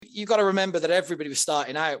you got to remember that everybody was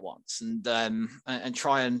starting out once, and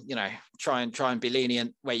try and be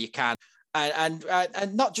lenient where you can, and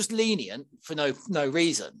not just lenient for no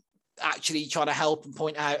reason. Actually, trying to help and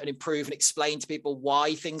point out and improve and explain to people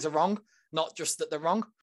why things are wrong, not just that they're wrong.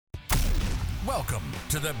 Welcome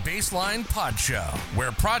to the Baseline Pod Show,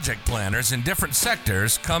 where project planners in different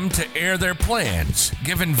sectors come to air their plans,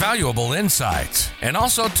 give invaluable insights, and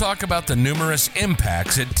also talk about the numerous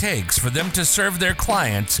impacts it takes for them to serve their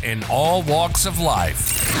clients in all walks of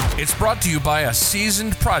life. It's brought to you by a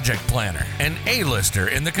seasoned project planner, an A-lister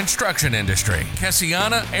in the construction industry,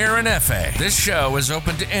 Kessiana Aronefe. This show is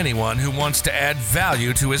open to anyone who wants to add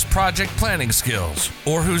value to his project planning skills,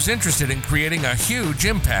 or who's interested in creating a huge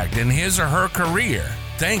impact in his or her career.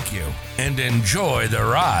 Thank you, and enjoy the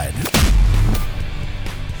ride.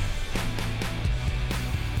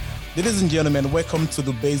 Ladies and gentlemen, welcome to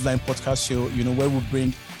the Baseline Podcast Show, where we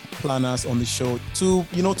bring planners on the show to,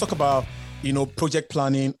 talk about, project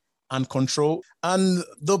planning and control. And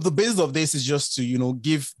the basis of this is just to,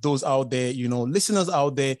 give those out there, listeners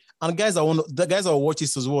out there, and the guys that watch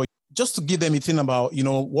this as well, just to give them a thing about,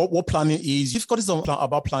 what planning is. You've got this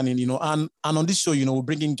about planning, and on this show, we're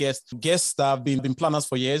bringing guests that have been planners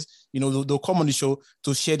for years. They'll come on the show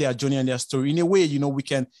to share their journey and their story. In a way, we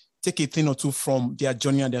can take a thing or two from their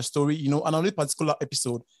journey and their story, and on this particular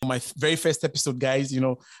episode, my very first episode, guys,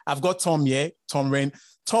 I've got Tom here, Tom Wren.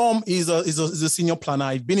 Tom is a senior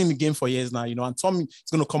planner. He's been in the game for years now, and Tom is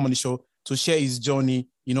going to come on the show to share his journey,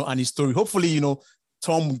 and his story. Hopefully,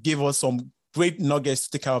 Tom will give us some great nuggets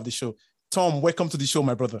to take out of the show. Tom, welcome to the show,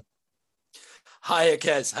 my brother. Hi,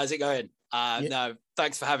 Kez. How's it going? No,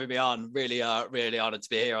 thanks for having me on. Really honored to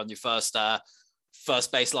be here on your first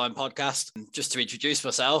Baseline podcast. Just to introduce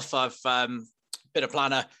myself, I've been a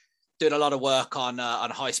planner, doing a lot of work on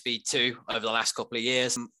High Speed 2 over the last couple of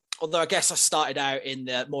years. Although I guess I started out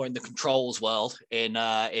more in the controls world in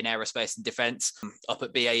aerospace and defence, up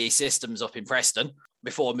at BAE Systems up in Preston,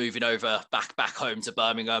 before moving over back home to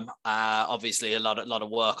Birmingham. Obviously, a lot of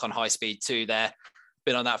work on High Speed 2 there.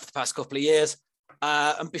 Been on that for the past couple of years.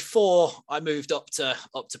 And before I moved up to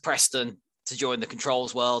Preston to join the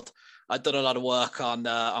controls world, I'd done a lot of work on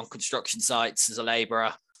construction sites as a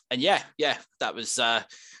labourer. And yeah, that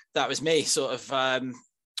was me. Sort of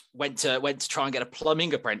went to try and get a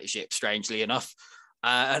plumbing apprenticeship, strangely enough.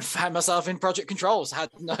 And found myself in project controls. Had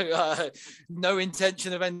no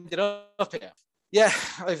intention of ending up here. Yeah,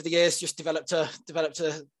 over the years, just developed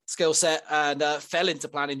a skill set and fell into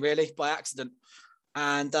planning really by accident.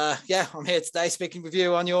 And I'm here today speaking with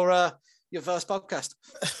you on your first podcast.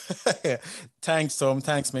 Thanks, Tom.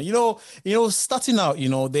 Thanks, man. Starting out,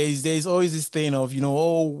 there's always this thing of,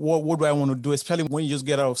 what do I want to do? Especially when you just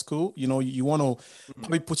get out of school, you want to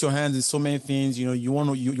probably put your hands in so many things. You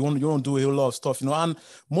want to do a whole lot of stuff. And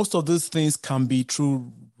most of those things can be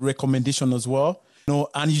through recommendation as well.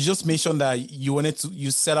 And you just mentioned that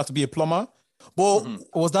you set out to be a plumber. Well,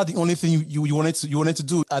 was that the only thing you wanted to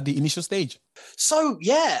do at the initial stage? So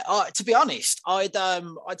yeah, to be honest, I'd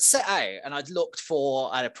set out and I'd looked for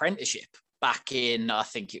an apprenticeship back in, I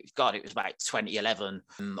think it was about 2011.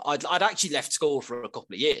 I'd actually left school for a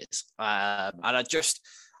couple of years, and I just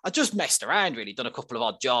messed around, really done a couple of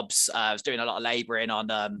odd jobs. I was doing a lot of labouring on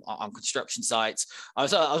construction sites. I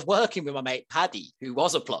was working with my mate Paddy, who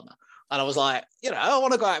was a plumber. And I was like, I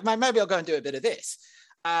want to go out. Maybe I'll go and do a bit of this.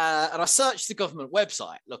 And I searched the government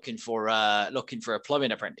website looking for a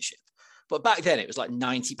plumbing apprenticeship. But back then it was like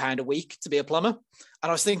 £90 a week to be a plumber. And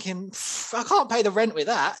I was thinking, I can't pay the rent with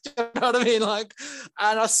that. Do you know what I mean?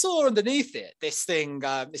 And I saw underneath it this thing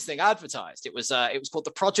advertised. It was called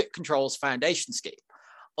the Project Controls Foundation Scheme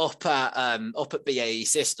up at BAE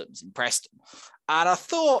Systems in Preston. And I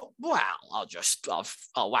thought, well,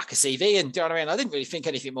 I'll whack a CV in. Do you know what I mean? I didn't really think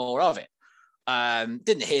anything more of it.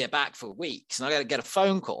 Didn't hear back for weeks, and I got to get a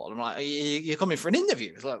phone call. I'm like, "You're coming for an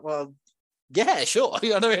interview?" It's like, well, yeah, sure.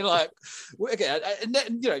 You know what I mean?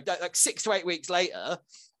 like 6 to 8 weeks later,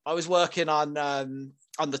 I was working on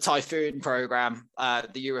the Typhoon program,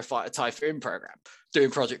 the Eurofighter Typhoon program,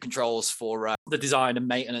 doing project controls for the design and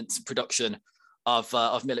maintenance and production of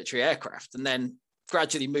military aircraft, and then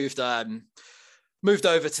gradually moved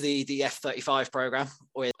over to the F-35 program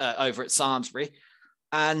over at Samlesbury,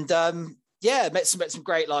 and met some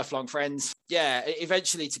great lifelong friends. Yeah,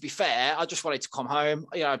 eventually, to be fair, I just wanted to come home.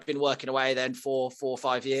 I've been working away then for 4 or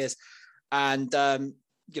 5 years, and I'd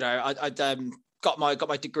got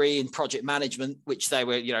my degree in project management, which they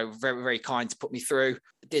were very, very kind to put me through.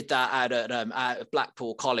 Did that out at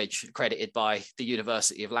Blackpool College, accredited by the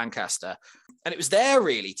University of Lancaster. And it was there,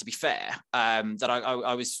 really, to be fair, that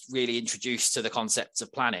I was really introduced to the concepts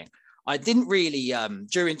of planning. I didn't really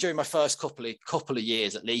during my first couple of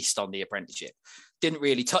years, at least on the apprenticeship, didn't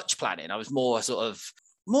really touch planning. I was more sort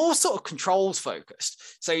of controls focused.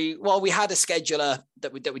 So while we had a scheduler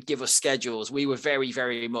that would give us schedules, we were very,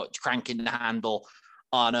 very much cranking the handle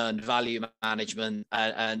on earned value management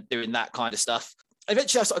and doing that kind of stuff.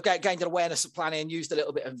 Eventually, I sort of gained an awareness of planning, used a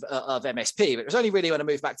little bit of MSP, but it was only really when I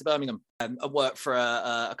moved back to Birmingham and worked for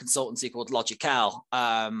a consultancy called Logical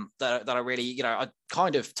that I really, I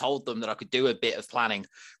kind of told them that I could do a bit of planning,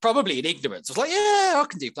 probably in ignorance. I was like, yeah, I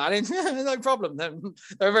can do planning, no problem. They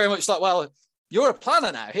were very much like, well, you're a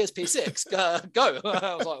planner now. Here's P6. Go.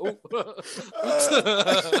 I was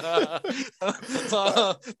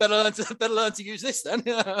like, better learn to use this then.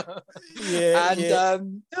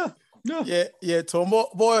 Tom.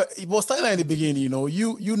 But starting in the beginning,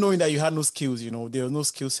 you knowing that you had no skills, there was no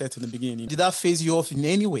skill set in the beginning. Did that phase you off in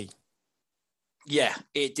any way? Yeah,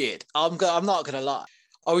 it did. I'm not gonna lie.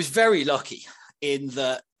 I was very lucky in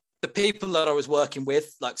that the people that I was working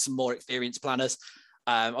with, like some more experienced planners.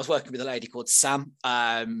 I was working with a lady called Sam,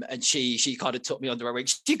 and she kind of took me under her wing.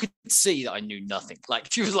 She could see that I knew nothing.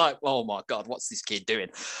 Like she was like, "Oh my God, what's this kid doing?"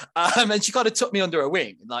 And she kind of took me under her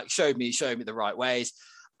wing and like showed me the right ways.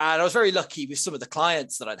 And I was very lucky with some of the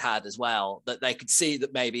clients that I'd had as well, that they could see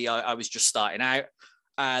that maybe I was just starting out,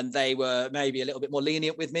 and they were maybe a little bit more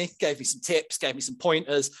lenient with me, gave me some tips, gave me some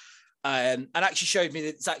pointers. And actually showed me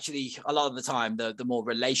that it's actually a lot of the time the more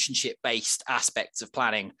relationship-based aspects of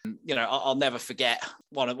planning. I'll never forget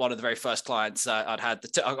one of the very first clients I'd had.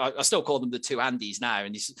 I still call them the two Andys now,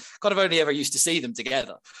 and you kind of only ever used to see them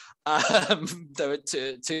together. There were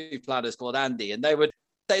two planners called Andy, and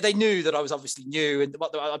they knew that I was obviously new, and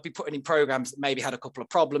what I'd be putting in programs that maybe had a couple of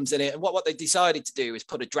problems in it. And what they decided to do is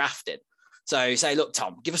put a draft in. So say, look,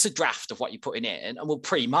 Tom, give us a draft of what you're putting in, and we'll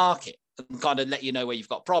pre-mark it and kind of let you know where you've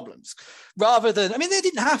got problems. Rather than, they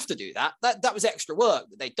didn't have to do that. That was extra work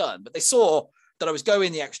that they'd done, but they saw that I was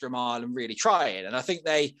going the extra mile and really trying. And I think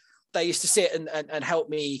they used to sit and help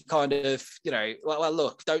me kind of, well,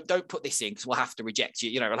 look, don't put this in because we'll have to reject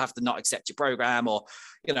you. We'll have to not accept your program, or,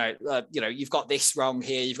 you've got this wrong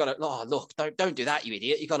here. You've got to, oh, look, don't do that, you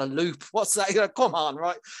idiot. You've got a loop. What's that? Come on,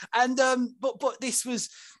 right? And, but this was,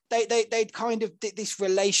 they'd kind of did this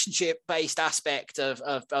relationship-based aspect of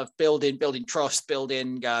building trust,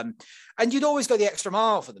 and you'd always go the extra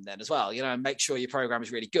mile for them then as well, and make sure your program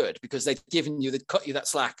is really good because they'd cut you that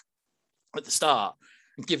slack at the start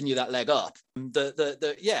and given you that leg up. They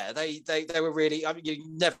were really, you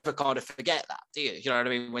never kind of forget that, do you? You know what I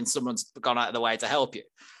mean? When someone's gone out of the way to help you.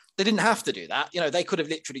 They didn't have to do that. They could have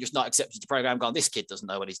literally just not accepted the program, gone, this kid doesn't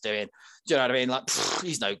know what he's doing. Do you know what I mean? Like,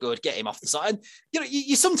 he's no good, get him off the side. And,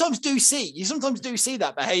 you sometimes do see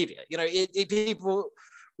that behavior, people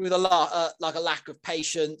with a lot, like a lack of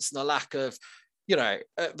patience and a lack of,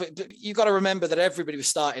 but you've got to remember that everybody was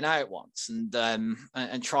starting out once, and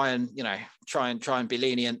try and be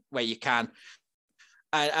lenient where you can.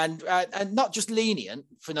 And not just lenient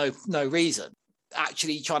for no reason.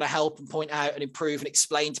 Actually trying to help and point out and improve and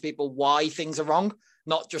explain to people why things are wrong,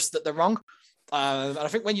 not just that they're wrong. And I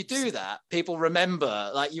think when you do that, people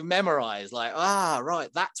remember, like you memorize, like, right,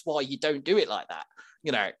 that's why you don't do it like that.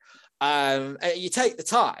 You take the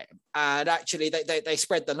time, and actually they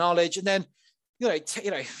spread the knowledge, and then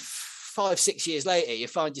 5-6 years later, you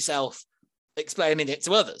find yourself explaining it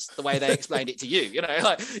to others the way they explained it to you. You're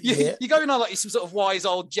going on like you're some sort of wise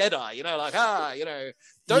old Jedi,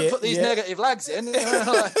 don't put these negative lags in.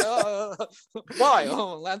 Why?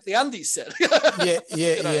 Oh, the Andes said.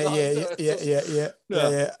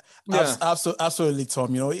 Absolutely,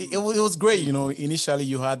 Tom. It was great. Initially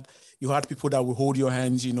you had people that would hold your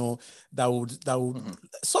hands, that would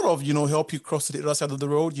sort of, help you cross to the other side of the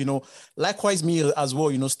road. Likewise me as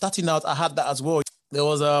well. Starting out, I had that as well. There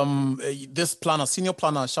was this planner, senior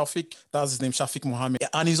planner, Shafiq, that's his name, Shafiq Mohammed.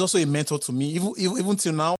 And he's also a mentor to me, even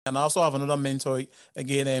till now. And I also have another mentor,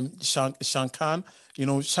 again, Shan Khan.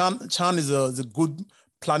 Shan is a good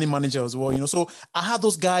planning manager as well, So I had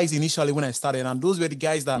those guys initially when I started, and those were the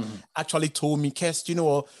guys that actually told me, Kes,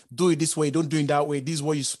 do it this way, don't do it that way. This is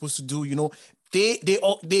what you're supposed to do,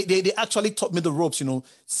 They actually taught me the ropes,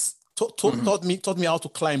 taught me how to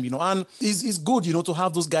climb, and it's good, to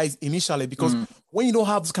have those guys initially, because when you don't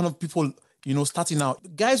have this kind of people, starting out,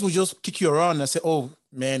 guys will just kick you around and say, oh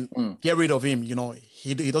man, get rid of him.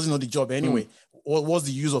 He doesn't know the job anyway. What's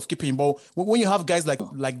the use of keeping him? But when you have guys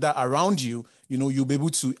like that around you, you'll be able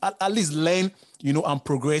to at least learn, and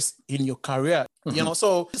progress in your career.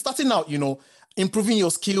 So starting out, improving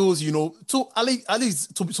your skills, to at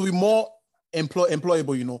least to be more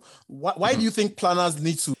employable, why do you think planners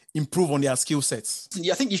need to improve on their skill sets?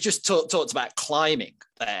 I think you've just talked about climbing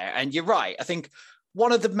there, and you're right. I think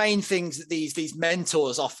one of the main things that these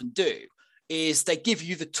mentors often do is they give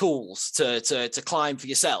you the tools to climb for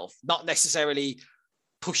yourself, not necessarily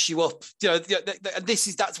push you up.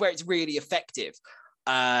 That's where it's really effective,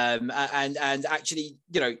 and actually,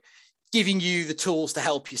 giving you the tools to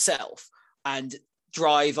help yourself and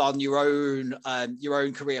drive on your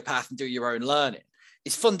own career path and do your own learning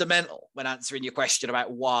is fundamental when answering your question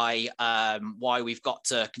about why we've got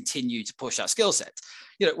to continue to push our skill sets.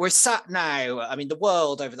 We're sat now, I mean, the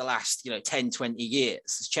world over the last 10, 20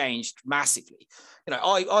 years has changed massively.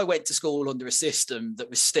 I went to school under a system that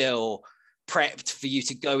was still prepped for you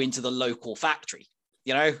to go into the local factory,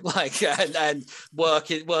 and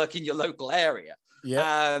work in your local area.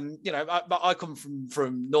 Yeah. I come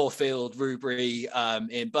from Northfield, Rubery,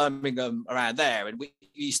 in Birmingham, around there, and we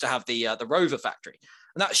used to have the Rover factory,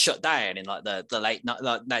 and that shut down in like the late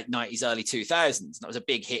 90s, early 2000s. And that was a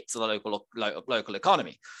big hit to the local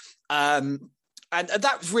economy. And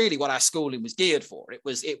that was really what our schooling was geared for. It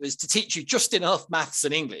was to teach you just enough maths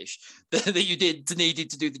and English that you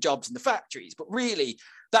needed to do the jobs in the factories. But really,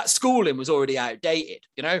 that schooling was already outdated,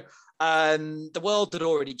 the world had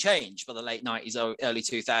already changed by the late 90s, early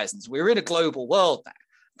 2000s. We were in a global world now,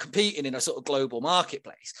 competing in a sort of global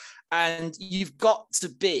marketplace. And you've got to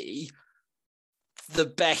be the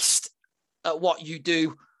best at what you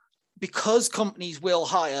do, because companies will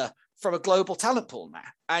hire from a global talent pool now.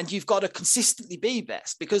 And you've got to consistently be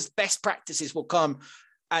best, because best practices will come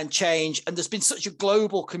and change. And there's been such a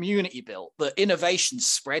global community built that innovations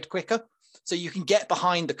spread quicker. So you can get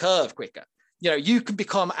behind the curve quicker. You can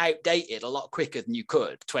become outdated a lot quicker than you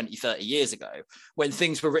could 20, 30 years ago when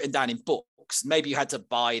things were written down in books. Maybe you had to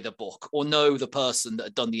buy the book or know the person that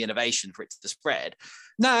had done the innovation for it to spread.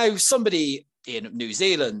 Now, somebody in New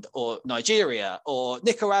Zealand or Nigeria or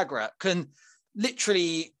Nicaragua can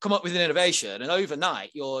literally come up with an innovation, and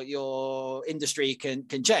overnight your industry can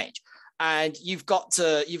change. And you've got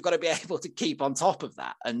to be able to keep on top of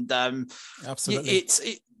that. And absolutely,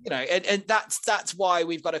 and that's why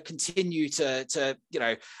we've got to continue to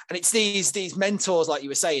and it's these mentors, like you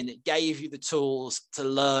were saying, that gave you the tools to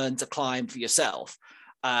learn to climb for yourself.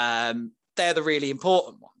 They're the really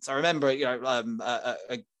important ones. I remember,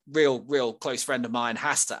 a real close friend of mine,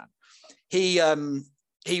 Hassan. He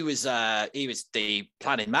was the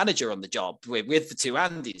planning manager on the job with the two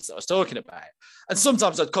Andys that I was talking about. And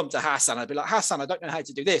sometimes I'd come to Hassan, I'd be like, Hassan, I don't know how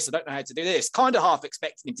to do this. I don't know how to do this. Kind of half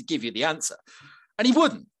expecting him to give you the answer. And he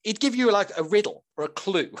wouldn't. He'd give you like a riddle or a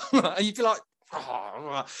clue. And you'd be like,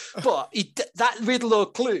 oh. But that riddle or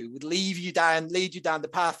clue would lead you down the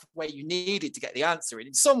path where you needed to get the answer. And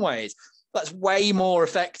in some ways, that's way more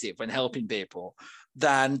effective when helping people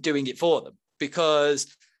than doing it for them,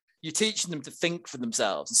 because you're teaching them to think for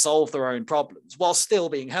themselves and solve their own problems while still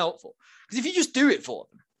being helpful. Because if you just do it for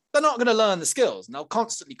them, they're not going to learn the skills, and they'll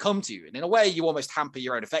constantly come to you. And in a way, you almost hamper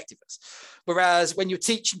your own effectiveness. Whereas when you're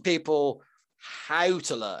teaching people how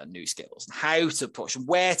to learn new skills and how to push and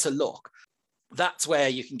where to look, that's where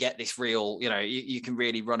you can get this real, you can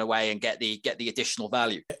really run away and get the additional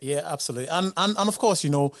value. Yeah, absolutely. And of course,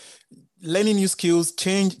 learning new skills,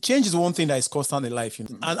 change is one thing that is constant in life.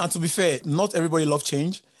 Mm-hmm. And to be fair, not everybody loves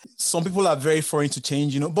change. Some people are very foreign to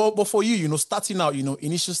change, but for you, starting out,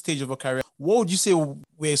 initial stage of a career, what would you say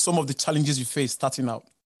were some of the challenges you faced starting out?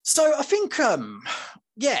 So I think,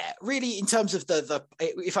 really in terms of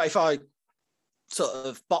if I sort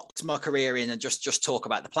of box my career in and just talk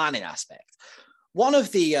about the planning aspect, one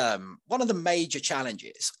of the major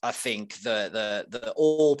challenges I think the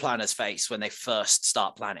all planners face when they first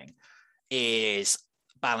start planning is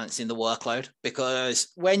balancing the workload. Because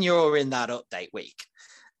when you're in that update week,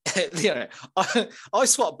 I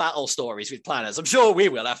swap battle stories with planners. I'm sure we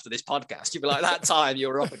will after this podcast. You'll be like, that time you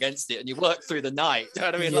were up against it and you worked through the night. Do you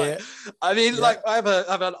know what I mean? Yeah. Like I have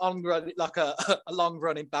an a long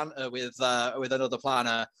running banter with another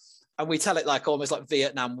planner, and we tell it like almost like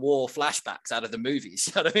Vietnam War flashbacks out of the movies.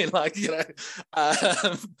 You know what I mean?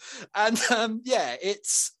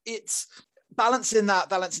 It's balancing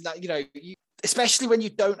that. Especially when you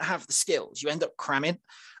don't have the skills, you end up cramming.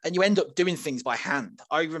 And you end up doing things by hand.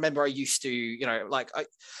 I remember I used to, the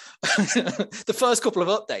first couple of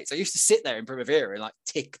updates, I used to sit there in Primavera and like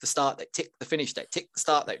tick the start date, tick the finish date, tick the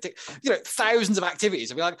start date, tick, thousands of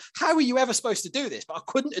activities. I'd be like, how are you ever supposed to do this? But I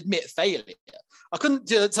couldn't admit failure. I couldn't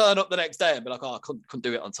turn up the next day and be like, oh, I couldn't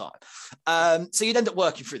do it on time. So you'd end up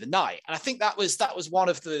working through the night. And I think that was one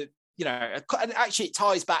of the, and actually it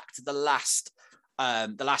ties back to the last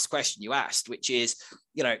question you asked, which is,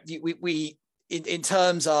 in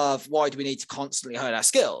terms of why do we need to constantly hone our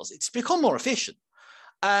skills, it's become more efficient.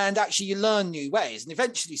 And actually you learn new ways, and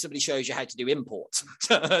eventually somebody shows you how to do imports.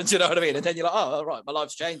 Do you know what I mean? And then you're like, oh, right, my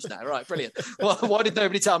life's changed now. Right, brilliant. Well, why did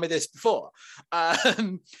nobody tell me this before?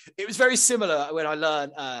 It was very similar when I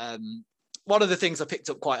learned one of the things I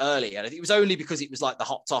picked up quite early, and it was only because it was like the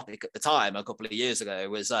hot topic at the time a couple of years ago,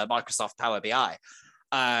 was Microsoft Power BI.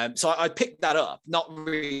 So I picked that up, not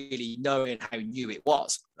really knowing how new it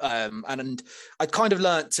was. And I'd kind of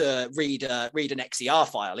learned to read an XER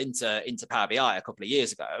file into Power BI a couple of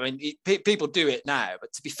years ago. I mean, people do it now,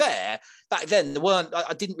 but to be fair, back then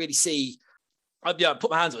I didn't really see, I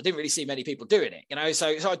put my hands up, I didn't really see many people doing it, you know? So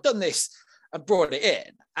I'd done this and brought it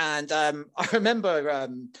in. And I remember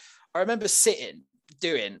sitting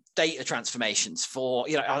doing data transformations for,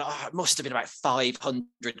 it must have been about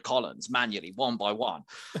 500 columns manually, one by one.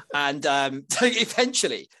 And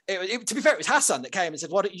eventually, to be fair, it was Hassan that came and said,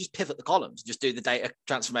 why don't you just pivot the columns, just do the data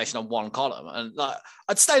transformation on one column? And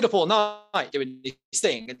I'd stayed up all night doing this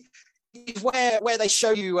thing. And it's where they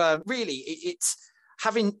show you, really, it's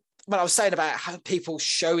having, what I was saying about how people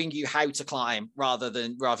showing you how to climb rather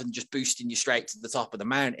than just boosting you straight to the top of the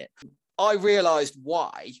mountain. I realized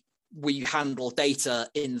why we handle data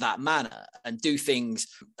in that manner and do things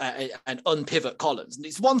and unpivot columns. And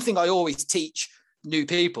it's one thing I always teach new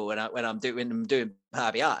people when I'm doing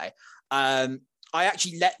Power BI. I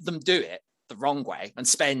actually let them do it the wrong way and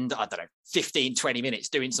spend, 15, 20 minutes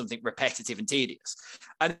doing something repetitive and tedious.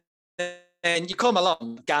 And then you come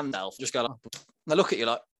along, Gandalf, just go, and I look at you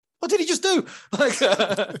like, what did he just do? Like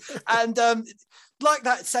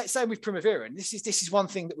that, same with Primavera. And this is one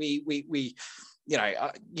thing that we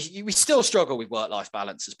still struggle with work-life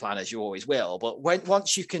balance as planners, you always will. But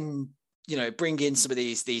once you can, bring in some of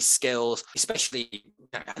these skills, especially,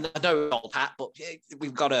 I know old hat, but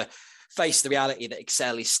we've got to face the reality that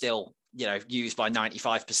Excel is still, used by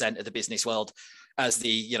 95% of the business world as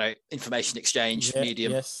the, information exchange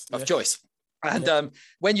medium of choice. And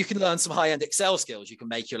when you can learn some high-end Excel skills, you can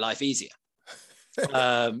make your life easier.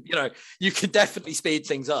 You can definitely speed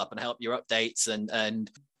things up and help your updates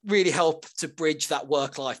and really help to bridge that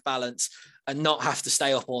work-life balance and not have to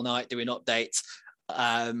stay up all night doing updates,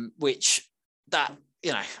 which that,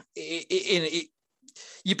 you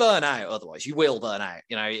burn out otherwise. You will burn out.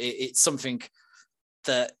 It's something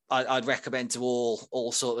that I'd recommend to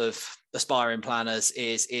all sort of aspiring planners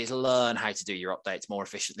is learn how to do your updates more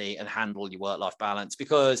efficiently and handle your work-life balance,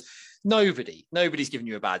 because nobody's giving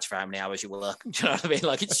you a badge for how many hours you work. Do you know what I mean?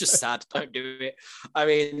 Like, it's just sad. Don't do it. I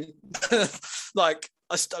mean,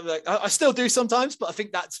 I still do sometimes, but I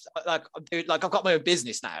think that's like I've got my own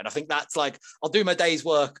business now, and I think that's like I'll do my day's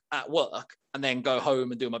work at work and then go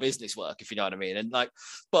home and do my business work, if you know what I mean. And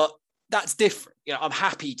but that's different. I'm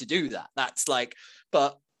happy to do that. That's like,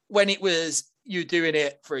 but when it was you doing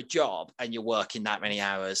it for a job and you're working that many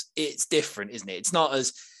hours, it's different, isn't it? It's not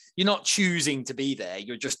as, you're not choosing to be there.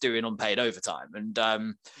 You're just doing unpaid overtime. And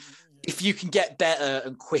if you can get better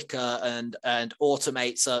and quicker and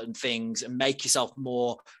automate certain things and make yourself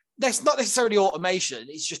more, that's not necessarily automation.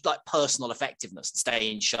 It's just like personal effectiveness and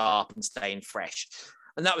staying sharp and staying fresh.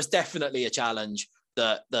 And that was definitely a challenge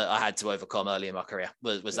that I had to overcome early in my career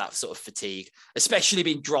was that sort of fatigue, especially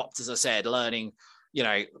being dropped, as I said, learning,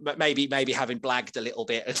 maybe having blagged a little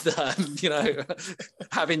bit,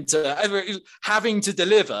 having to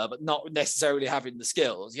deliver, but not necessarily having the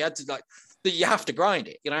skills. You have to grind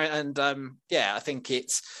it, and I think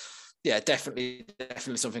it's definitely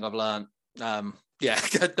something I've learned. Don't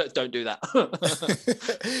do that.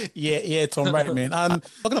 yeah, Tom, right, man. And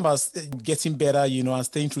talking about getting better, and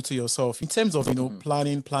staying true to yourself in terms of,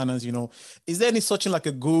 planners, is there any such thing like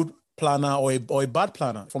a good planner or a bad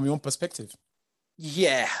planner from your own perspective?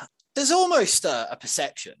 Yeah, there's almost a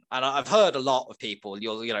perception, and I've heard a lot of people.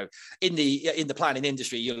 In the planning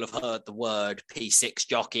industry, you'll have heard the word P6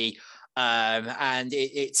 jockey, and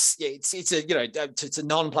it's a to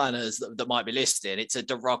non-planners that might be listening, it's a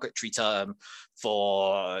derogatory term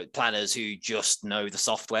for planners who just know the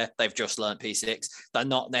software. They've just learned P6. They're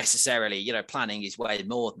not necessarily, planning is way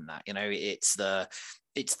more than that. It's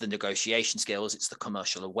the negotiation skills, it's the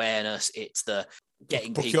commercial awareness, it's the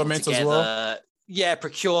getting procurement people together. As well. Yeah,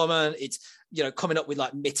 procurement. It's coming up with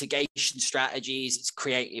like mitigation strategies. It's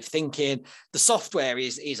creative thinking. The software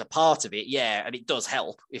is a part of it, and it does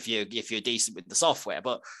help if you're decent with the software.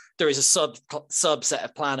 But there is a subset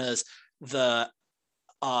of planners that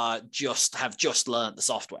have just learned the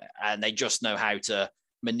software and they just know how to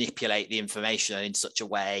manipulate the information in such a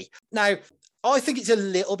way. Now, I think it's a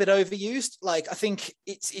little bit overused. Like, I think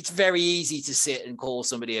it's very easy to sit and call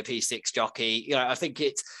somebody a P6 jockey. You know, I think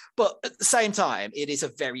but at the same time, it is a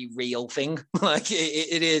very real thing. Like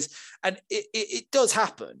it is. And it does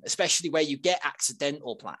happen, especially where you get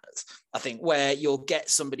accidental planners. I think where you'll get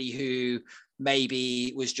somebody who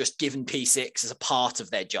maybe was just given P6 as a part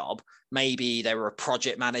of their job. Maybe they were a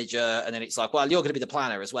project manager, and then it's like, well, you're going to be the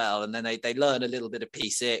planner as well. And then they learn a little bit of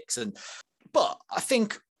P6. But I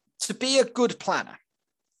think to be a good planner,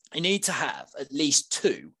 you need to have at least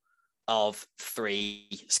 2 of 3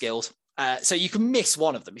 skills. So you can miss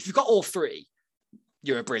one of them. If you've got all 3,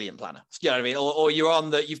 you're a brilliant planner. You know what I mean? Or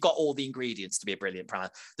you've got all the ingredients to be a brilliant planner.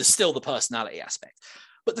 There's still the personality aspect.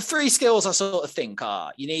 But the 3 skills I sort of think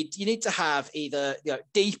are you need to have either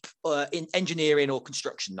deep in engineering or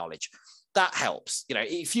construction knowledge. That helps. You know,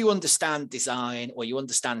 if you understand design or you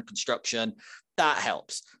understand construction, that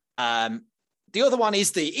helps. The other one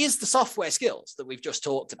is the software skills that we've just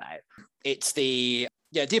talked about. It's the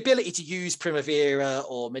ability to use Primavera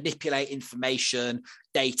or manipulate information,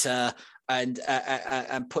 data, and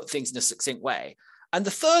put things in a succinct way. And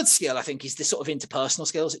the third skill, I think, is the sort of interpersonal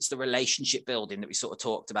skills. It's the relationship building that we sort of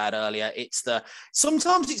talked about earlier.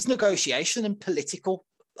 Sometimes it's negotiation and political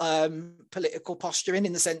posturing,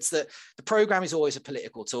 in the sense that the program is always a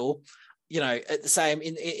political tool. You know, at the same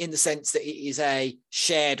in the sense that it is a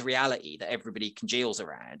shared reality that everybody congeals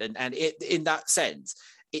around, and in that sense,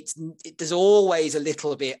 there's always a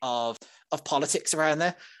little bit of politics around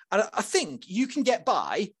there. And I think you can get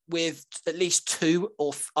by with at least 2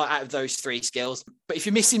 out of those 3 skills. But if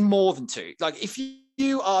you're missing more than 2, like if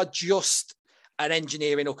you are just an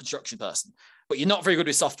engineering or construction person, but you're not very good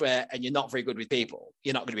with software and you're not very good with people,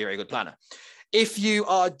 you're not going to be a very good planner. If you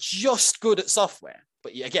are just good at software,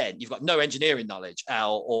 but again, you've got no engineering knowledge,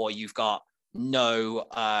 or you've got no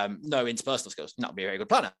interpersonal skills, you're not going to be a very good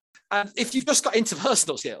planner. And if you've just got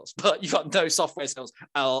interpersonal skills, but you've got no software skills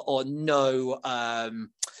or no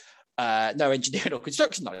engineering or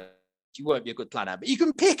construction knowledge, you won't be a good planner. But you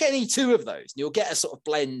can pick any 2 of those and you'll get a sort of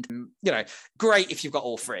blend. You know, great if you've got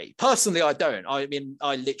all 3. Personally, I don't. I mean,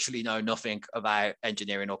 I literally know nothing about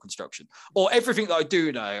engineering or construction, or everything that I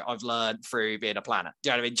do know, I've learned through being a planner. Do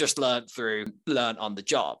you know what I mean? Just learn on the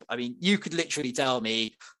job. I mean, you could literally tell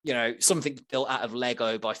me, you know, something built out of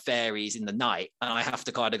Lego by fairies in the night, and I have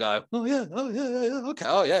to kind of go, oh yeah, okay,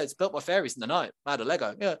 oh yeah, it's built by fairies in the night out of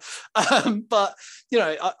Lego, yeah. But you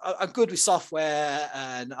know, I'm good with software,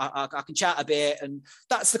 and I can chat a bit, and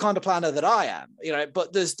that's the kind of planner that I am. You know,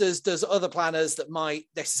 but there's other planners that might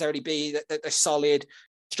necessarily be that they're solid,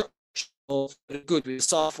 good with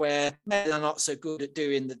software, maybe they're not so good at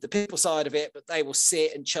doing the people side of it, but they will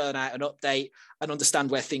sit and churn out an update and understand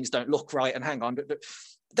where things don't look right and hang on. But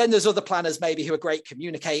then there's other planners maybe who are great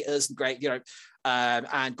communicators and great,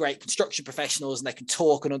 and great construction professionals, and they can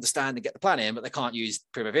talk and understand and get the plan in, but they can't use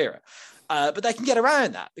Primavera. But they can get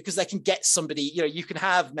around that because they can get somebody, you can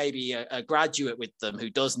have maybe a graduate with them who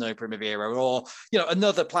does know Primavera, or,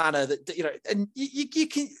 another planner that, and you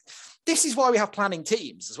can, this is why we have planning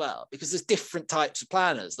teams as well, because there's different types of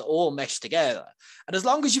planners that all mesh together. And as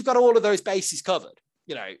long as you've got all of those bases covered,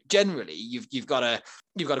 generally you've got a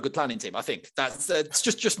good planning team. I think it's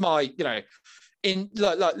just my, in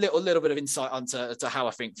like little bit of insight onto how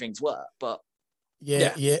I think things work. But yeah.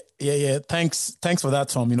 Thanks for that,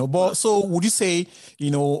 Tom. But so would you say,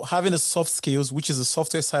 having the soft skills, which is the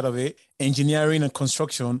software side of it, engineering and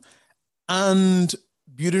construction, and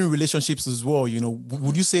building relationships as well,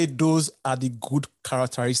 would you say those are the good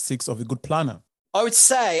characteristics of a good planner? I would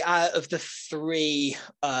say out of the three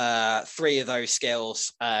of those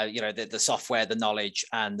skills, the software, the knowledge,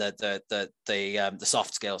 and the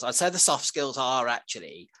soft skills, I'd say the soft skills are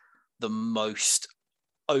actually the most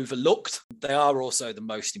overlooked. They are also the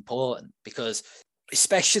most important, because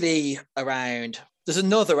especially around, there's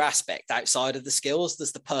another aspect outside of the skills.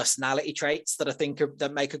 There's the personality traits that I think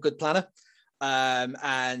that make a good planner.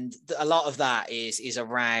 And a lot of that is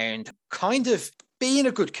around kind of being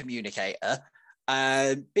a good communicator,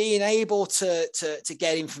 being able to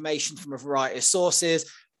get information from a variety of sources,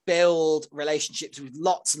 build relationships with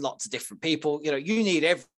lots and lots of different people. You need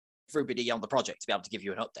everybody on the project to be able to give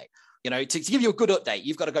you an update. To give you a good update,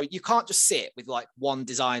 you've got to go. You can't just sit with like one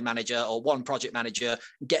design manager or one project manager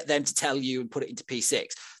and get them to tell you and put it into P6.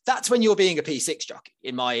 That's when you're being a P6 jockey,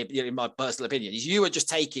 in my personal opinion. Is you are just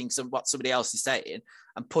taking what somebody else is saying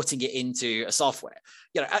and putting it into a software.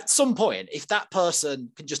 At some point, if that person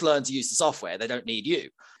can just learn to use the software, they don't need you.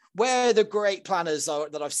 Where the great planners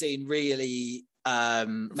that I've seen really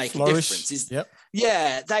make a difference is,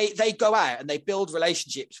 they go out and they build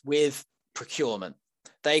relationships with procurement.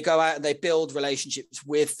 They go out and they build relationships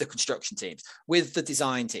with the construction teams, with the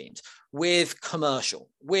design teams, with commercial,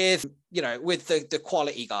 with, you know, with the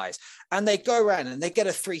quality guys. And they go around and they get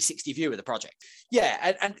a 360 view of the project.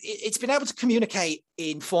 Yeah. And it's been able to communicate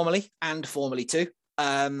informally and formally too.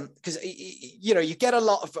 Because, you know, you get a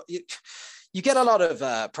lot of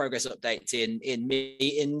progress updates in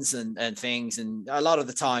meetings and things, and a lot of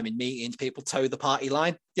the time in meetings people toe the party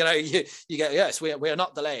line. You know, you get, yes, we are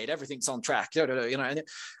not delayed, everything's on track. You know, and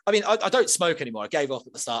I mean, I don't smoke anymore. I gave up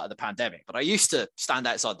at the start of the pandemic, but I used to stand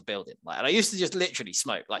outside the building, like, and I used to just literally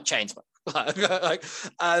smoke, like chain smoke.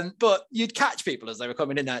 But you'd catch people as they were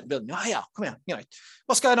coming in there the building. Oh yeah, come here. You know,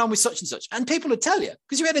 what's going on with such and such? And people would tell you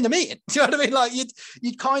because you were in the meeting. Do you know what I mean? Like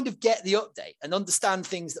you'd kind of get the update and understand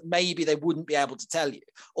things that maybe they wouldn't be able to tell you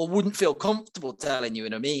or wouldn't feel comfortable telling you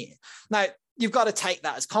in a meeting. Now you've got to take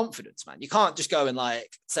that as confidence, man. You can't just go and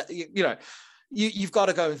like, you know, you've got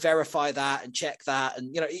to go and verify that and check that.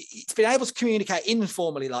 And, you know, it's been able to communicate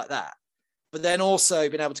informally like that, but then also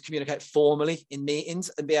been able to communicate formally in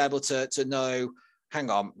meetings and be able to know,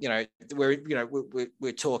 hang on, you know,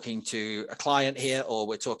 we're talking to a client here, or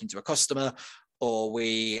we're talking to a customer, or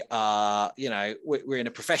we are, you know, we're in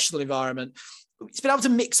a professional environment. It's been able to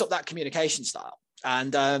mix up that communication style.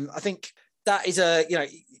 And I think that is you know,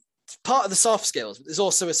 part of the soft skills, but there's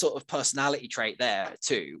also a sort of personality trait there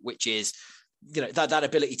too, which is, you know, that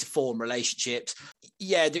ability to form relationships.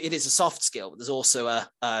 Yeah, it is a soft skill, but there's also a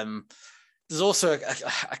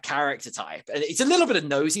character type, and it's a little bit of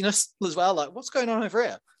nosiness as well. Like, what's going on over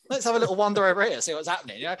here? Let's have a little wander over here, see what's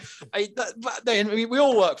happening. You know, but then we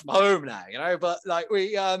all work from home now, you know, but like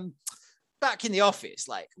we back in the office,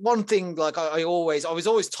 like one thing, like I was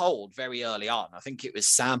always told very early on, I think it was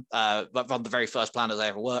Sam, one of the very first planners I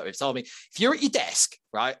ever worked with, told me, if you're at your desk,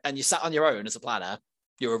 right, and you sat on your own as a planner,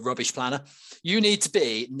 you're a rubbish planner. You need to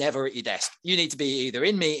be never at your desk. You need to be either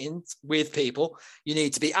in meetings with people. You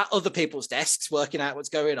need to be at other people's desks, working out what's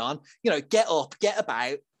going on. You know, get up, get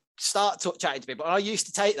about, start chatting to people. And I used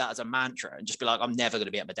to take that as a mantra and just be like, I'm never going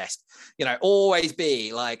to be at my desk. You know, always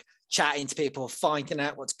be like chatting to people, finding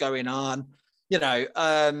out what's going on. You know,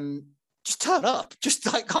 just turn up, just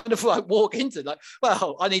like kind of like walk into like,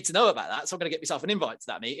 well, I need to know about that, so I'm going to get myself an invite to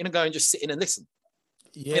that meeting and go and just sit in and listen.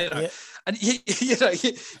 Yeah, you know? yeah. And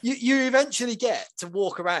you eventually get to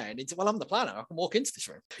walk around into, well, I'm the planner, I can walk into this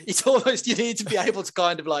room. It's almost, you need to be able to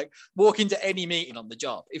kind of like walk into any meeting on the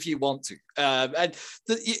job if you want to. And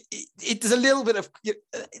there's a little bit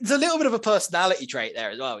of a personality trait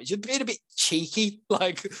there as well. It's a bit cheeky,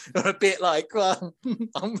 like a bit like, well,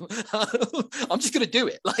 I'm just going to do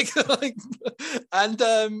it, and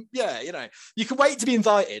yeah, you know, you can wait to be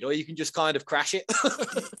invited, or you can just kind of crash it.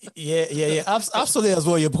 Yeah. Absolutely as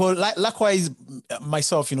well. Yeah, because likewise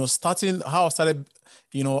myself, you know, how I started,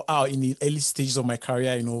 you know, out in the early stages of my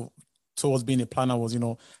career, you know, towards being a planner was, you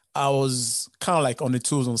know, I was kind of like on the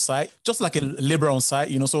tools on site, just like a laborer on site,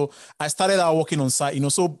 you know. So I started out working on site, you know.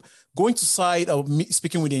 So going to site,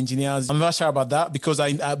 speaking with the engineers, I'm not sure about that because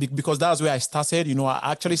because that's where I started. You know,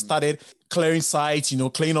 I actually started clearing sites, you know,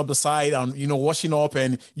 cleaning up the site and, you know, washing up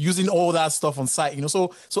and using all that stuff on site, you know.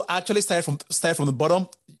 So I actually started from the bottom,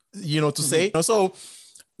 you know, to say, you know, so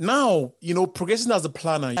now, you know, progressing as a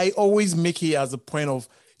planner, I always make it as a point of,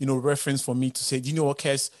 you know, reference for me to say, do you know what,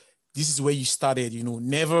 Kes, this is where you started, you know,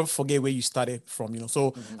 never forget where you started from, you know.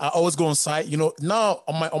 So I always go on site, you know. Now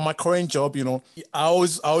on my current job, you know, I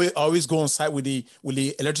always go on site with the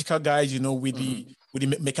electrical guys, you know, with the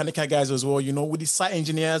mechanical guys as well, you know, with the site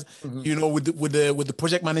engineers, you know, with the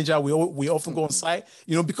project manager, we often go on site,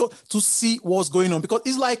 you know, because to see what's going on, because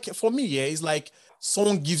it's like, for me, yeah, it's like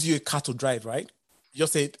someone gives you a car to drive, right? You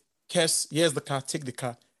just say, Kes, here's the car, take the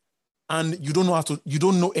car, and you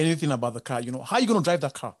don't know anything about the car, you know. How are you going to drive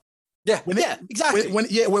that car? Yeah, exactly.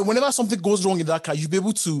 Whenever something goes wrong in that car, you'll be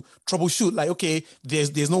able to troubleshoot. Like, okay,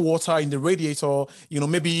 there's no water in the radiator. You know,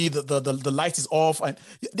 maybe the light is off, and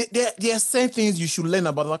there are certain things you should learn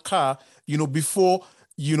about that car, you know, before,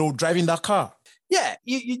 you know, driving that car. Yeah,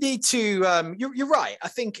 you need to. You're right. I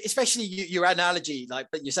think, especially your analogy, like,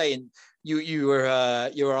 but you're saying you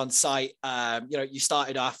were on site. You know, you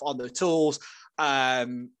started off on the tools.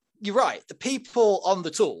 You're right. The people on the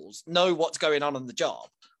tools know what's going on the job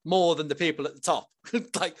more than the people at the top.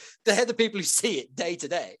 Like, they're the people who see it day to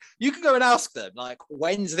day. You can go and ask them, like,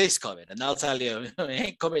 when's this coming? And they'll tell you, it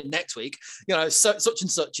ain't coming next week. You know, such and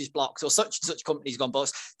such is blocked, or such and such company's gone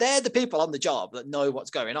bust. They're the people on the job that know what's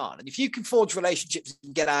going on. And if you can forge relationships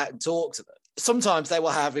and get out and talk to them, sometimes they will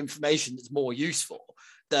have information that's more useful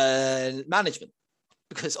than management,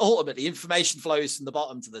 because ultimately information flows from the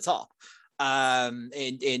bottom to the top.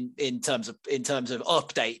 In terms of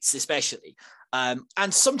updates, especially.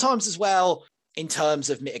 And sometimes as well, in terms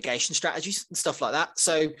of mitigation strategies and stuff like that.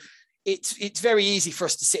 So it's very easy for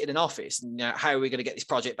us to sit in an office and, how are we going to get this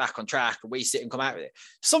project back on track? And we sit and come out with it.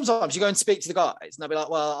 Sometimes you go and speak to the guys and they'll be like,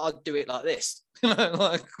 well, I'll do it like this.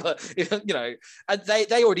 And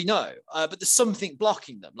they already know, but there's something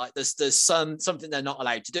blocking them. Like there's something they're not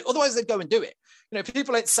allowed to do. Otherwise they'd go and do it.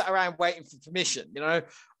 People ain't sat around waiting for permission,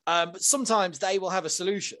 but sometimes they will have a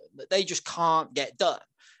solution that they just can't get done.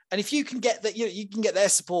 And if you can get that, you can get their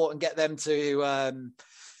support and get them to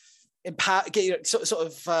empower,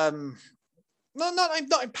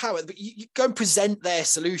 not empowered, but you go and present their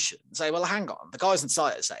solution and say, well, hang on, the guys on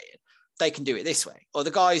site are saying they can do it this way, or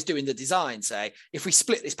the guys doing the design say, if we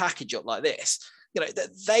split this package up like this,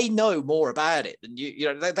 they know more about it than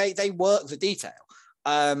they work the detail,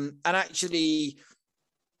 and actually.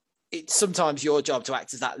 It's sometimes your job to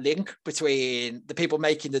act as that link between the people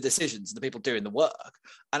making the decisions and the people doing the work.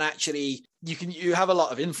 And actually you have a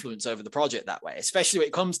lot of influence over the project that way, especially when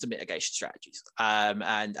it comes to mitigation strategies,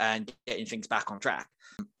 and getting things back on track,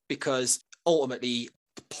 because ultimately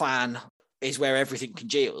the plan is where everything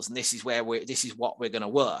congeals. And this is what we're going to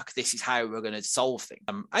work. This is how we're going to solve things.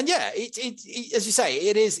 And yeah, it as you say,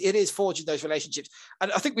 it is forging those relationships.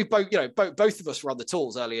 And I think we both of us were on the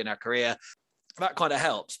tools early in our career. That kind of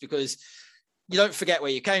helps because you don't forget where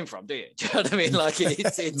you came from, do you? Do you know what I mean? Like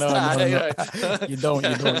it's no. You don't.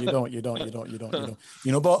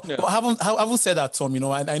 But having said that, Tom,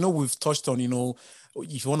 I know we've touched on, if you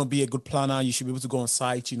want to be a good planner, you should be able to go on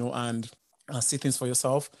site, and see things for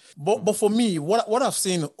yourself. But for me, what I've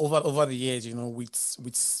seen over the years,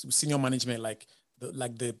 with senior management, like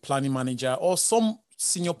the planning manager or some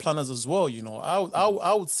senior planners as well,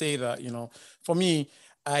 I would say that, for me,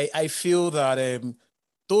 I feel that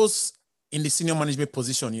those in the senior management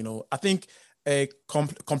position, I think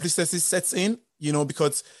complacency sets in,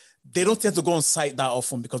 because they don't tend to go on site that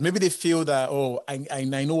often because maybe they feel that, I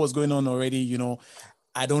know what's going on already,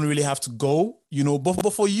 I don't really have to go,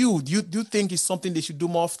 But for you, do you think it's something they should do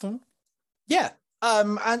more often? Yeah,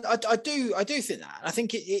 and I do think that. I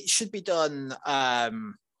think it should be done.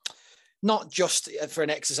 Not just for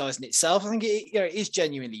an exercise in itself. I think it is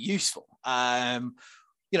genuinely useful. I'm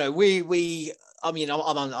on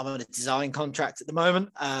a design contract at the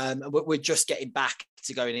moment. We're just getting back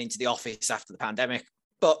to going into the office after the pandemic.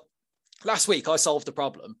 But last week I solved a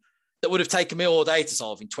problem that would have taken me all day to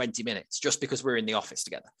solve in 20 minutes, just because we're in the office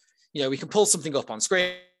together. We can pull something up on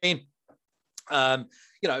screen.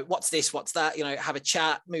 What's this, what's that, have a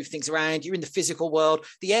chat, move things around. You're in the physical world.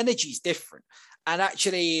 The energy is different. And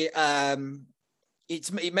actually,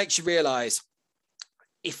 it makes you realize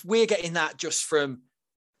if we're getting that just from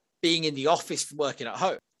being in the office, from working at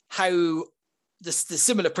home, how the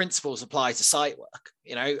similar principles apply to site work.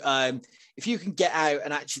 If you can get out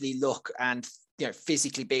and actually look and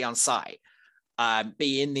physically be on site,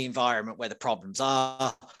 be in the environment where the problems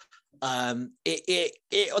are,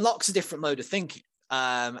 it unlocks a different mode of thinking,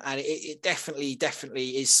 and it definitely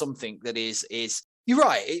is something that is. You're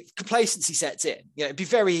right. Complacency sets in. It'd be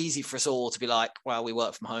very easy for us all to be like, well, we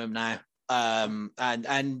work from home now. And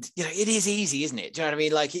it is easy, isn't it? Do you know what I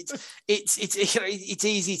mean? Like it's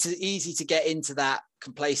easy to get into that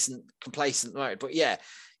complacent mode. But yeah,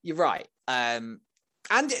 you're right. And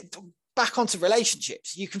back onto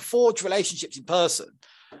relationships, you can forge relationships in person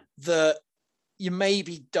that you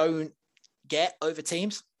maybe don't get over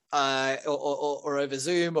Teams, or over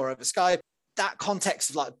Zoom or over Skype. That context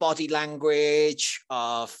of like body language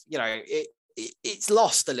of, it's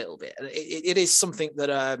lost a little bit. It is something that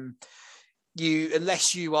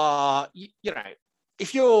unless you are,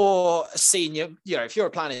 if you're a senior, if you're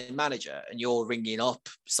a planning manager and you're ringing up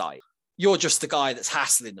site, you're just the guy that's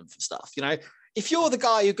hassling them for stuff. If you're the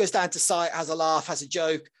guy who goes down to site, has a laugh, has a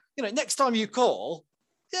joke, next time you call,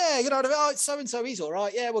 yeah, what I mean? Oh, it's so-and-so, he's all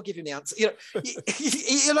right. Yeah, we'll give him the answer. You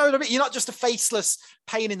know what I mean? You're not just a faceless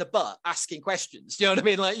pain in the butt asking questions. You know what I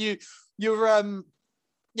mean? Like you're a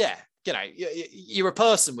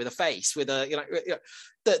person with a face, with a,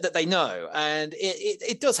 that they know. And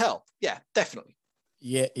it does help. Yeah, definitely.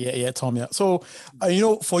 Yeah, Tom. Yeah. So,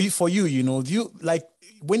 for you, do you like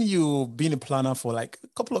when you've been a planner for like a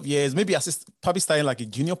couple of years, maybe probably starting like a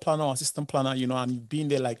junior planner or assistant planner, and you've been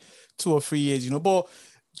there like 2 or 3 years, but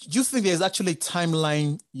do you think there's actually a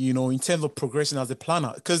timeline, in terms of progression as a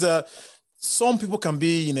planner? Because some people can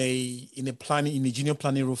be in a junior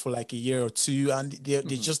planning role for like a year or two, and they're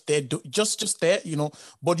just there, just there,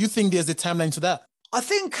 But do you think there's a timeline to that? I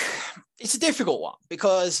think it's a difficult one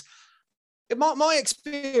because my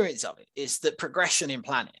experience of it is that progression in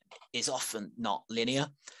planning is often not linear.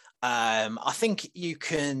 I think you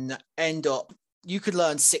can end up you could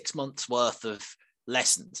learn 6 months worth of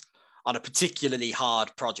lessons on a particularly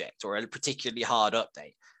hard project or a particularly hard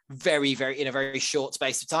update, very, very in a very short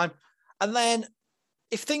space of time. And then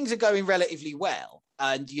if things are going relatively well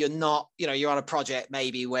and you're not, you're on a project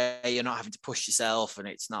maybe where you're not having to push yourself and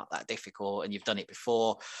it's not that difficult and you've done it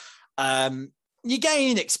before, you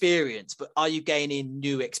gain experience, but are you gaining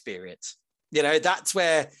new experience? That's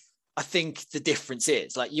where I think the difference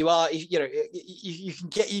is. Like you can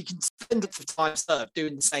spend the time served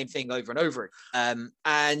doing the same thing over and over,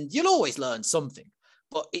 and you'll always learn something.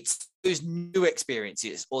 But it's those new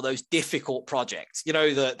experiences or those difficult projects,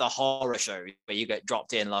 the horror show where you get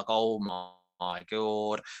dropped in like, oh my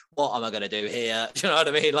God, what am I going to do here? Do you know what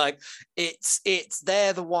I mean? Like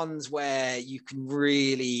they're the ones where you can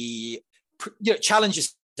really, challenge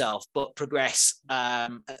yourself, but progress,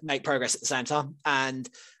 make progress at the same time. And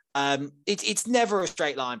it's never a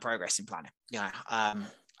straight line progress in planning,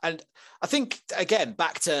 and I think, again,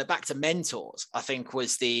 back to mentors, I think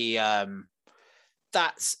was the,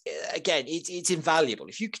 that's again, it's invaluable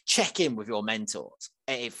if you could check in with your mentors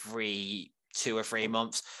every 2 or 3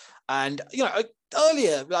 months. And a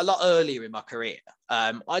lot earlier in my career,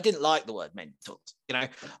 I didn't like the word mentors. I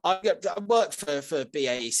worked for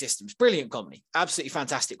BAE Systems, brilliant company, absolutely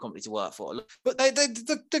fantastic company to work for, but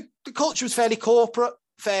the culture was fairly corporate,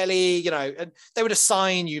 fairly, and they would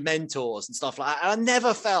assign you mentors and stuff like that. And I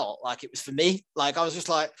never felt like it was for me. Like I was just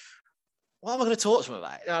like, what am I going to talk to them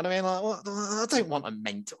about? You know what I mean? Like, I don't want a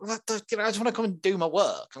mentor. I just want to come and do my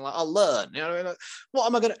work and I'll learn. You know what I mean? Like, what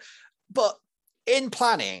am I going to? But in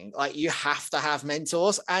planning, like you have to have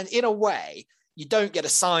mentors, and in a way, you don't get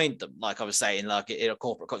assigned them. Like I was saying, like in a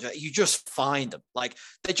corporate culture, you just find them. Like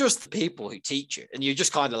they're just the people who teach you, and you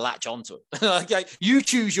just kind of latch onto it. Like you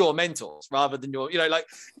choose your mentors rather than your, like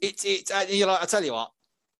it's. I tell you what.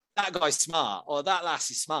 That guy's smart, or that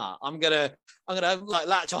lass is smart. I'm gonna like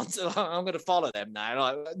latch on to. I'm gonna follow them now.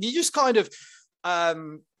 Like you just kind of,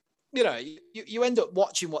 you end up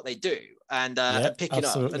watching what they do and picking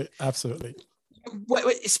up. Absolutely.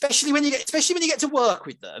 Especially when you get to work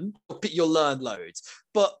with them, you'll learn loads.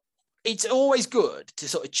 But it's always good to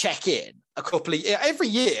sort of check in every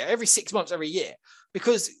year, every 6 months, every year,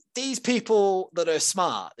 because these people that are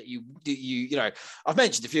smart that you I've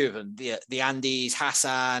mentioned a few of them, the Andys,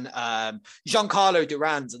 Hassan, Giancarlo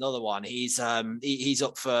Duran's another one. He's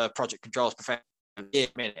up for project controls professional in a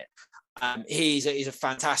minute. He's a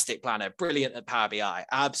fantastic planner, brilliant at Power BI,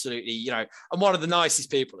 absolutely, and one of the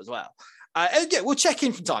nicest people as well. And we'll check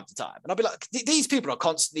in from time to time, and I'll be like, these people are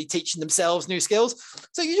constantly teaching themselves new skills.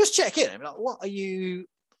 So you just check in and be like, what are you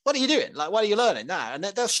doing? Like, what are you learning now? And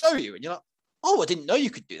they'll show you, and you're like, oh, I didn't know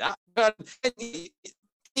you could do that.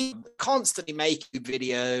 And constantly making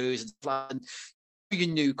videos and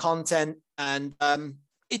doing new content, and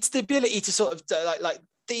it's the ability to sort of like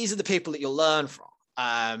these are the people that you'll learn from,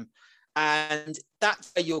 and that's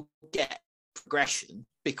where you'll get progression,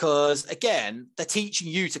 because again, they're teaching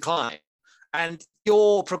you to climb, and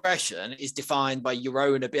your progression is defined by your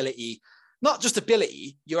own ability. Not just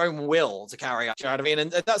ability, your own will to carry out. You know what I mean?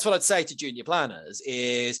 And that's what I'd say to junior planners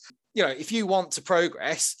is, if you want to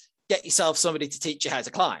progress, get yourself somebody to teach you how to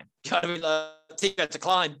climb. You know what I mean? Teach you how to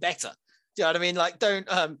climb better. Do you know what I mean? Like, don't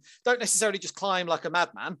necessarily just climb like a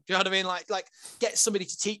madman. Do you know what I mean? Like get somebody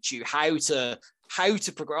to teach you how to progress.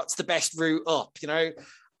 What's the best route up?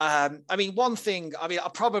 One thing. I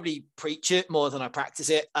probably preach it more than I practice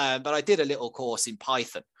it. But I did a little course in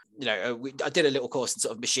Python. I did a little course in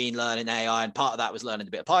sort of machine learning, AI, and part of that was learning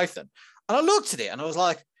a bit of Python. And I looked at it and I was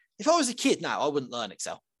like, if I was a kid now, I wouldn't learn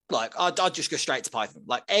Excel. Like I'd just go straight to Python.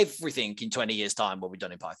 Like everything in 20 years time will be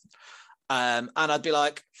done in Python. And I'd be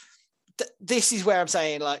like, this is where I'm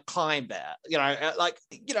saying like climb there.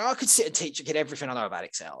 I could sit and teach a kid everything I know about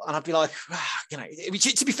Excel, and I'd be like,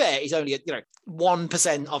 to be fair, it's only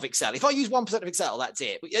 1% of Excel. If I use 1% of Excel, that's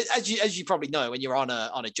it. As you probably know, when you're on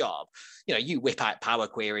a job, you whip out Power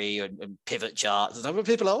Query and pivot charts and stuff. But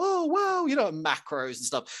people are like, oh wow, macros and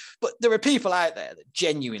stuff. But there are people out there that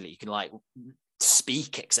genuinely can like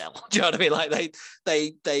speak Excel. Do you know what I mean? Like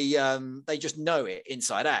they just know it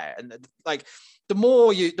inside out, and like. The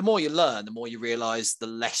more you learn, the more you realize the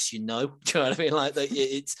less you know. Do you know what I mean? Like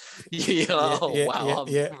it's I'm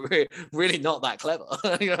really not that clever.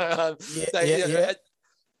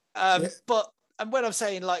 But and when I'm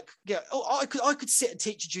saying like, I could sit and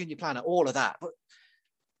teach a junior planner all of that, but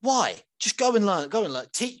why? Just go and learn.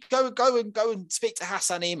 Teach. Go and speak to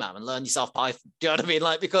Hassan Imam and learn yourself Python. Do you know what I mean?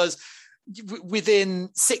 Like because within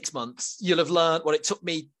 6 months you'll have learned what it took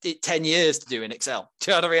me 10 years to do in Excel.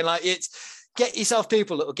 Do you know what I mean? Like it's. Get yourself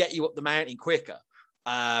people that will get you up the mountain quicker.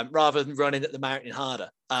 rather than running at the mountain harder.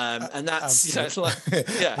 And that's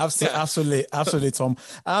absolutely, Tom.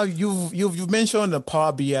 You've mentioned the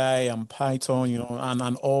Power BI and Python,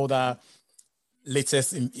 and all that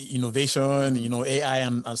latest innovation, AI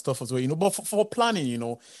and stuff as well, but for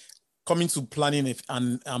planning, coming to planning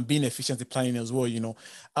and being efficient in planning as well,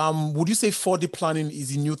 would you say 4D planning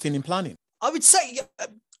is a new thing in planning? I would say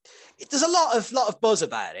there's a lot of buzz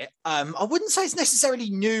about it. I wouldn't say it's necessarily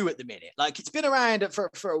new at the minute. Like, it's been around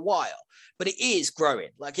for a while, but it is growing.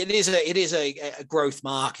 Like, it is a growth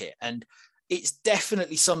market, and it's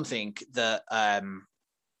definitely something that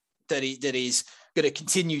that is going to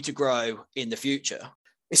continue to grow in the future.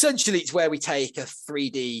 Essentially, it's where we take a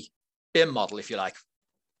 3D BIM model, if you like,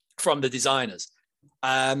 from the designers,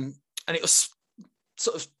 and it was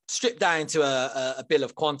sort of stripped down to a bill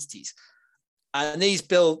of quantities. And these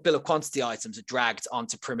bill of quantity items are dragged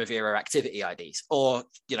onto Primavera activity IDs, or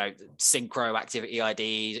Synchro activity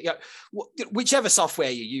IDs, whichever software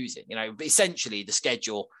you're using. But essentially the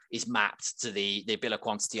schedule is mapped to the bill of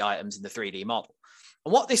quantity items in the 3D model.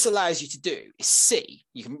 And what this allows you to do is see,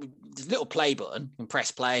 there's a little play button, you can press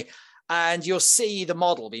play, and you'll see the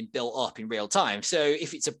model being built up in real time. So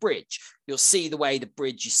if it's a bridge, you'll see the way the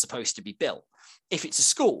bridge is supposed to be built. If it's a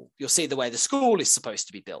school, you'll see the way the school is supposed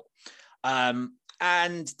to be built.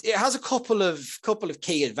 And it has a couple of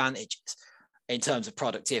key advantages in terms of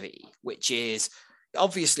productivity, which is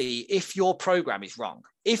obviously if your program is wrong,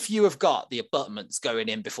 if you have got the abutments going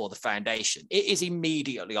in before the foundation, it is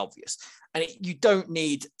immediately obvious. And you don't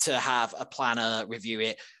need to have a planner review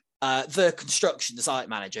it. The site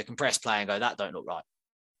manager can press play and go, that don't look right.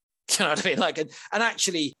 Do you know what I mean? Like, and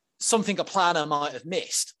actually something a planner might have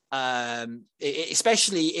missed,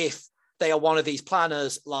 especially if they are one of these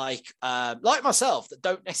planners like myself that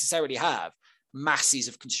don't necessarily have masses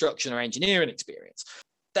of construction or engineering experience.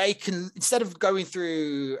 They can, instead of going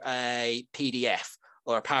through a PDF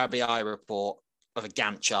or a Power BI report of a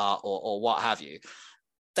Gantt chart or what have you,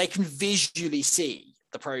 they can visually see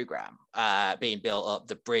the program being built up,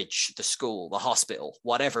 the bridge, the school, the hospital,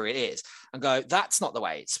 whatever it is, and go, that's not the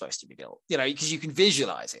way it's supposed to be built, because you can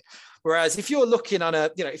visualize it. Whereas if you're looking on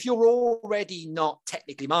if you're already not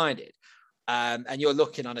technically minded, and you're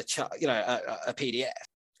looking on a PDF,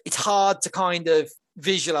 it's hard to kind of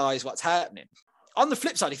visualize what's happening. On the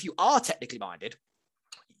flip side, if you are technically minded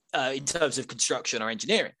in terms of construction or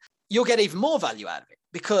engineering, you'll get even more value out of it,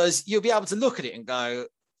 because you'll be able to look at it and go,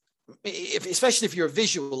 especially if you're a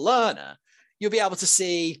visual learner, you'll be able to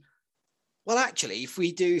see, well, actually, if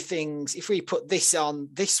we put this on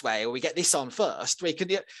this way, or we get this on first, we can.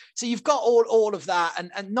 So you've got all of that,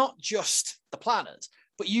 and not just the planners,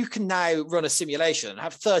 but you can now run a simulation and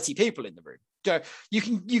have 30 people in the room. So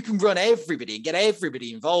you can run everybody and get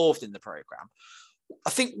everybody involved in the program.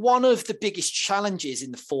 I think one of the biggest challenges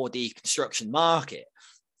in the 4D construction market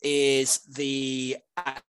is the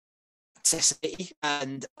accessibility,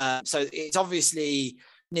 and so it's obviously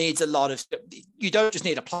needs a lot of. You don't just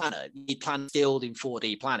need a planner; you need planners skilled in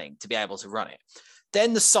 4D planning to be able to run it.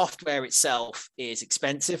 Then the software itself is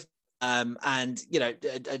expensive, and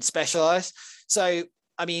specialized. So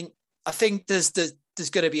I mean, I think there's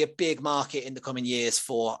going to be a big market in the coming years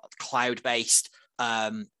for cloud-based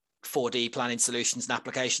 4D planning solutions and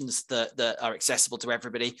applications that are accessible to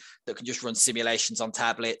everybody, that can just run simulations on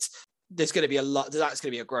tablets. There's going to be that's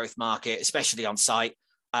going to be a growth market, especially on site,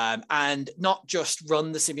 and not just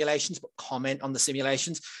run the simulations, but comment on the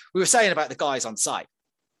simulations. We were saying about the guys on site.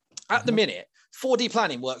 At the minute, 4D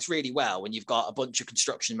planning works really well when you've got a bunch of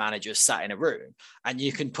construction managers sat in a room and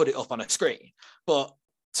you can put it up on a screen. But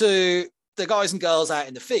to the guys and girls out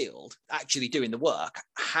in the field actually doing the work,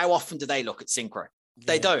 how often do they look at Synchro?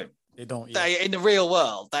 They don't. They don't. Yeah. They, in the real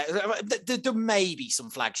world, there may be some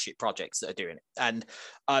flagship projects that are doing it. And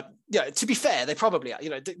to be fair, they probably are.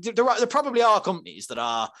 There probably are companies that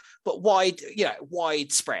are, but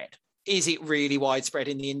widespread. Is it really widespread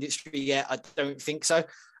in the industry yet? I don't think so.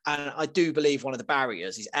 And I do believe one of the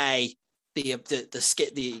barriers is the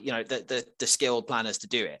skilled planners to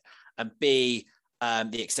do it, and B,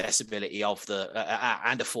 the accessibility of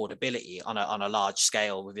and affordability on a large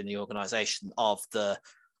scale within the organization of the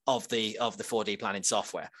 4D planning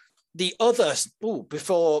software. The other,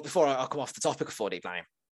 before I come off the topic of 4D planning,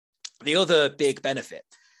 the other big benefit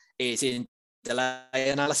is in delay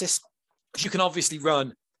analysis. You can obviously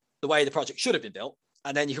run the way the project should have been built,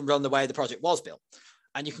 and then you can run the way the project was built,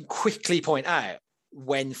 and you can quickly point out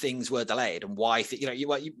when things were delayed and why.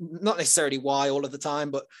 You not necessarily why all of the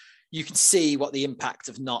time, but you can see what the impact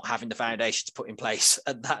of not having the foundations put in place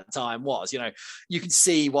at that time was. You can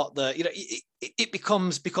see what it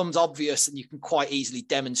becomes obvious, and you can quite easily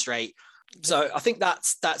demonstrate So I think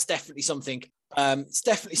that's definitely something. It's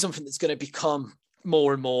definitely something that's going to become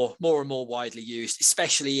more and more widely used,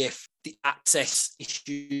 especially if the access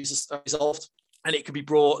issues are resolved and it can be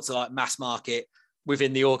brought to like mass market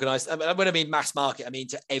within the organized. I mean, when I mean mass market, I mean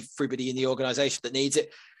to everybody in the organization that needs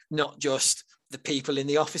it, not just the people in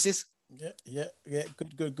the offices. Yeah.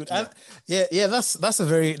 Good. Yeah. That's a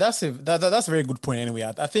very good point. Anyway,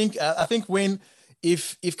 I think when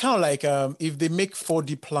if kind of like if they make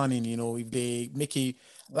 4D planning, if they make a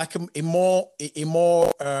more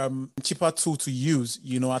cheaper tool to use,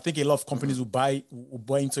 I think a lot of companies will buy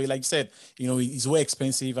into it. Like you said, it's way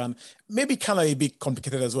expensive and maybe kind of a bit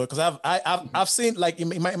complicated as well. Because I've seen like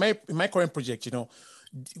in my current project,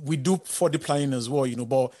 we do 4D planning as well,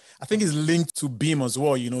 but I think it's linked to BIM as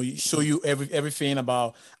well. Show you everything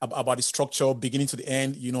about the structure beginning to the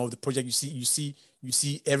end, of the project. You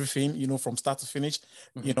see everything, from start to finish,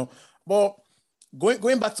 But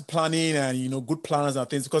going back to planning and good planners and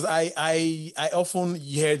things, because I often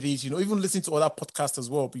hear these, even listening to other podcasts as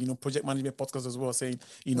well, project management podcasts as well, saying,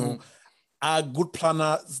 are good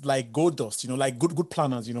planners like gold dust, like good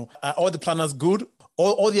planners, are all the planners good?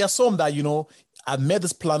 Or there are some that, I've met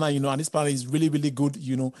this planner, and this planner is really, really good,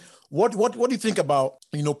 What do you think about,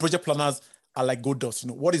 project planners are like gold dust?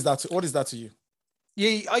 What is that to you?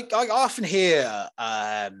 Yeah, I often hear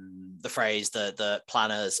the phrase that good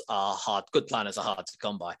planners are hard to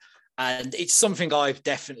come by. And it's something I've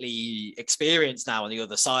definitely experienced now on the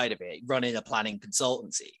other side of it, running a planning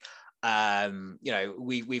consultancy.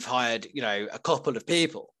 We've hired, a couple of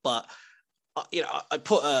people, but I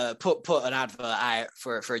put an advert out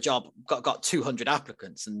for a job, got 200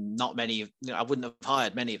 applicants, and not many. I wouldn't have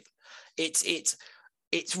hired many of them. It's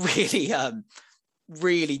really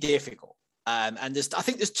really difficult. And I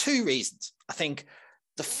think there's two reasons. I think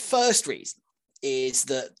the first reason is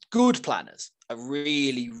that good planners are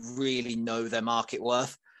really, really know their market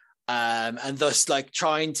worth, and thus like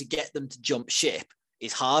trying to get them to jump ship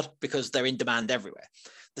is hard because they're in demand everywhere.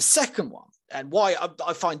 The second one, and why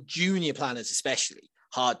I find junior planners especially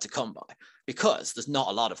hard to come by, because there's not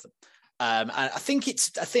a lot of them. And I think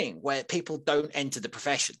it's a thing where people don't enter the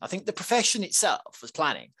profession. I think the profession itself as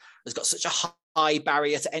planning has got such a high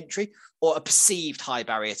barrier to entry, or a perceived high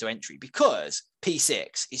barrier to entry, because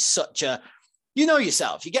P6 is such a,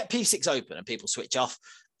 yourself, you get P6 open and people switch off.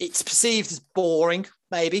 It's perceived as boring,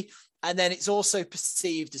 maybe. And then it's also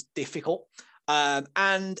perceived as difficult.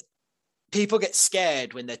 And people get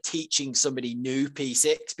scared when they're teaching somebody new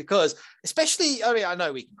P6, because especially, I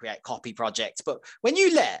know we can create copy projects, but when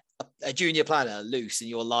you let a junior planner loose in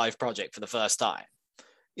your live project for the first time,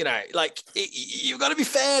 you've got to be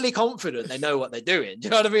fairly confident they know what they're doing. Do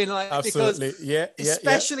you know what I mean? Like, absolutely.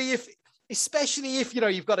 Especially if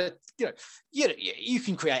you've got to, you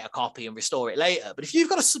can create a copy and restore it later. But if you've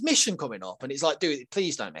got a submission coming up and it's like, dude,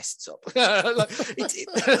 please don't mess this up.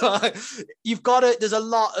 You've got to. There's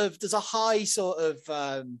a high sort of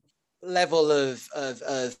level of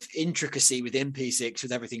intricacy within P6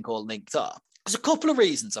 with everything all linked up. There's a couple of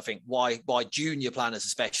reasons I think why junior planners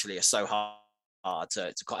especially are so hard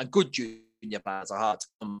to and good junior planners are hard to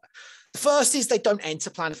come by. The first is they don't enter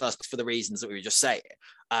plan first for the reasons that we were just saying.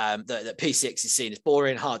 That P6 is seen as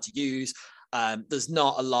boring, hard to use. There's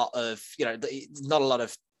not a lot of,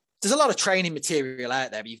 there's a lot of training material out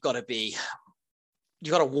there, but you've got to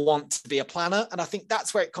want to be a planner. And I think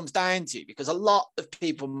that's where it comes down to, because a lot of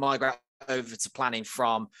people migrate over to planning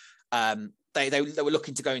from, they were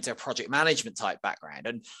looking to go into a project management type background.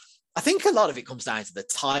 And I think a lot of it comes down to the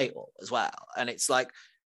title as well. And it's like,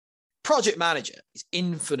 project manager is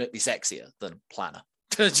infinitely sexier than planner.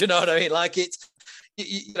 Do you know what I mean? Like it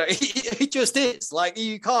just is. Like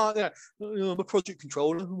you can't, I'm a project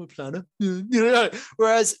controller, I'm a planner.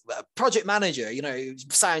 Whereas project manager,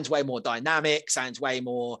 sounds way more dynamic, sounds way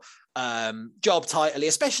more job title,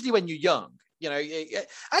 especially when you're young. And in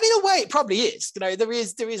a way, it probably is. There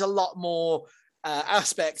is a lot more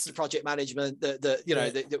aspects of project management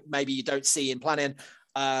that maybe you don't see in planning,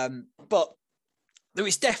 but there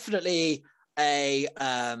is definitely there's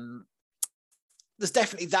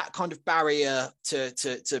definitely that kind of barrier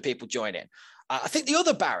to people joining. I think the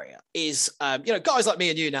other barrier is guys like me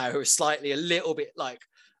and you now who are slightly a little bit like,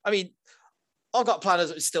 I've got planners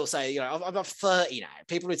that would still say, I'm 30 now.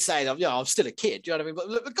 People would say, I'm still a kid. Do you know what I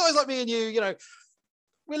mean? But guys like me and you,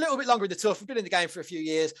 we're a little bit longer in the tooth. We've been in the game for a few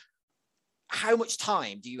years. How much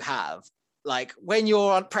time do you have? Like when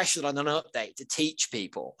you're pressured on an update to teach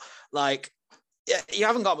people, like you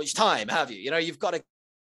haven't got much time, have you? You've got to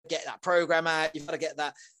get that program out, you've got to get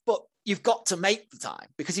that, but you've got to make the time,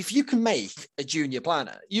 because if you can make a junior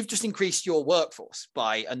planner, you've just increased your workforce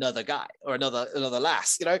by another guy or another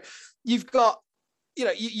lass. You've got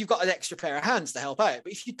an extra pair of hands to help out.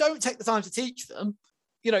 But if you don't take the time to teach them,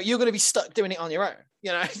 you're going to be stuck doing it on your own.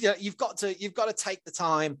 You've got to take the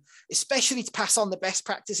time, especially to pass on the best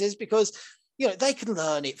practices, because they can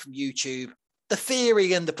learn it from YouTube. The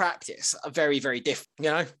theory and the practice are very, very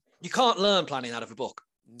different. You can't learn planning out of a book.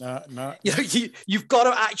 No. You've got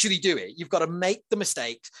to actually do it. You've got to make the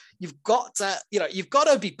mistakes. You've got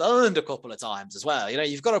to be burned a couple of times as well.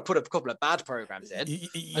 You've got to put a couple of bad programs in.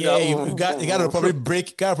 You got to probably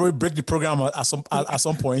break the program at some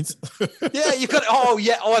point. Yeah, you've got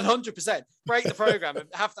 100% break the program and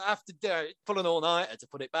have to pull an all-nighter to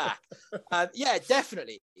put it back. Yeah,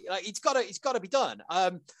 definitely. Like it's got to be done.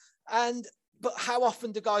 But how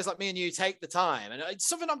often do guys like me and you take the time? And it's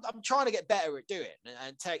something I'm trying to get better at doing,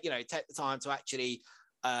 and take the time to actually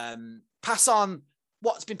pass on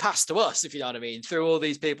what's been passed to us, if you know what I mean, through all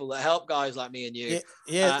these people that help guys like me and you.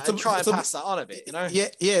 And try and pass that on a bit,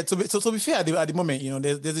 Yeah. To be fair, at the moment,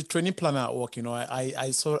 there's a training planner at work. I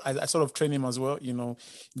sort of train him as well.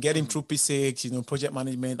 Get him through P6, project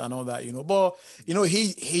management and all that. But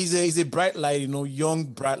he's a bright light, young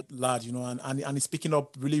bright lad, and he's picking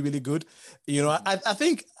up really, really good. I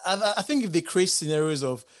think if they create scenarios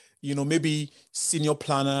of maybe senior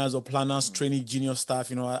planners or planners training junior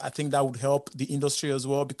staff, I think that would help the industry as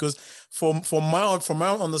well, because from my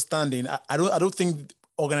understanding, I don't think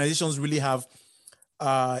organizations really have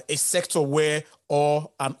a sector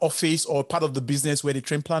or an office or part of the business where they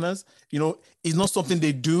train planners. It's not something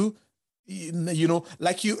they do.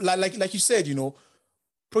 Like you said, being a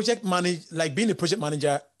project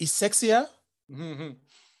manager is sexier. Mm-hmm.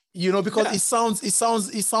 Because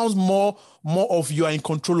it sounds more of you are in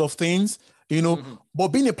control of things, mm-hmm. But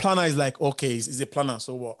being a planner is like, okay, it's a planner,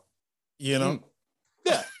 so what, Yeah,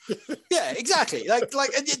 exactly. Like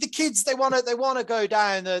the kids, they want to go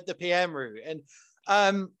down the PM route, and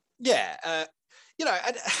and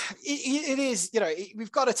it is,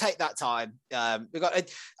 we've got to take that time. We've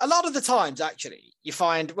got a lot of the times, actually, you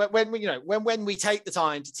find when we take the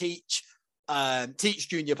time to teach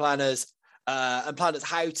junior planners and planners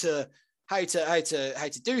how to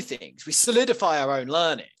do things, we solidify our own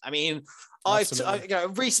learning. I mean,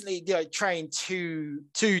 I've recently trained two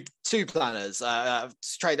planners. I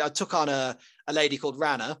took on a lady called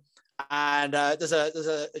Wren, and there's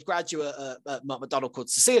a graduate at McDonald called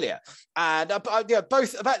Cecilia, and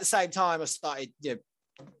both about the same time I started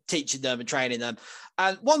teaching them and training them.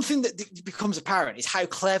 And one thing that becomes apparent is how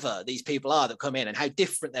clever these people are that come in, and how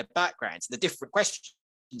different their backgrounds, the different questions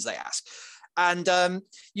they ask. And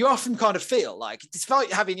you often kind of feel like,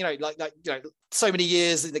 despite having so many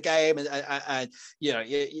years in the game, and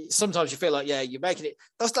sometimes you feel like you're making it.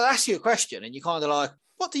 They'll ask you a question, and you're kind of like,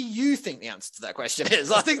 what do you think the answer to that question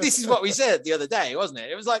is? I think this is what we said the other day, wasn't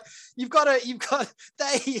it? It was like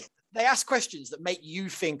they ask questions that make you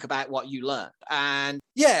think about what you learned, and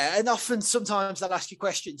often sometimes they'll ask you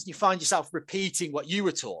questions, and you find yourself repeating what you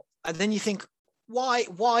were taught, and then you think, why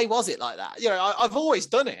was it like that? I've always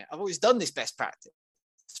done it. I've always done this best practice,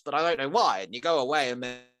 but I don't know why. And you go away and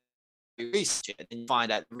research it, and you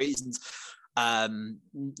find out the reasons. And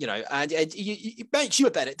it makes you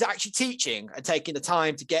better to actually teaching and taking the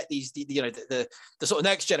time to get these, the sort of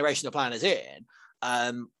next generation of planners in.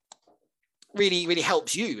 Really, really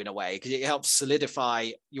helps you in a way, because it helps solidify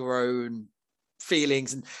your own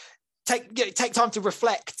feelings and take time to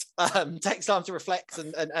reflect. Takes time to reflect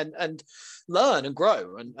and learn and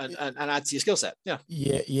grow and add to your skill set.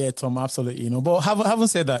 Yeah, Tom, absolutely. But having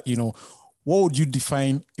said that, what would you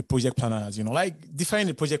define a project planner as? Define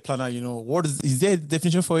a project planner. What is there a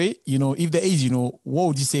definition for it? If there is, what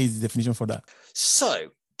would you say is the definition for that? So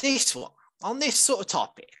on this sort of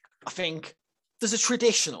topic, I think there's a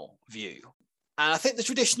traditional view, and I think the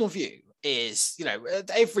traditional view is,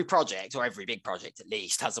 every project, or every big project at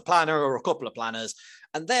least, has a planner or a couple of planners,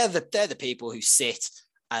 and they're the people who sit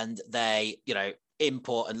and they,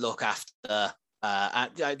 import and look after.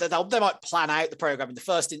 They might plan out the program in the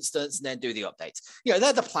first instance and then do the updates.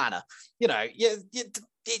 They're the planner.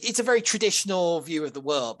 It's a very traditional view of the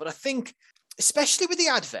world, but I think, especially with the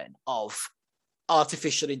advent of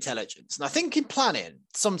artificial intelligence, and I think in planning,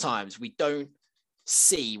 sometimes we don't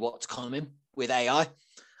see what's coming with AI.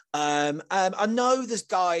 I know there's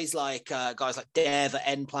guys like Dev at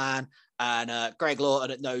NPlan and Greg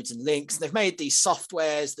Lawton at Nodes and Links. And they've made these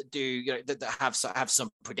softwares that do, that have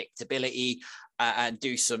some predictability and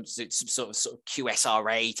do some sort of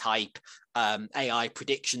QSRA type AI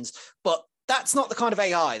predictions. But that's not the kind of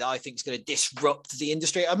AI that I think is going to disrupt the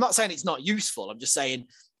industry. I'm not saying it's not useful. I'm just saying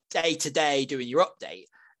day to day doing your update,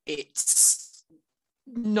 it's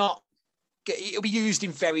not, it'll be used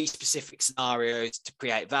in very specific scenarios to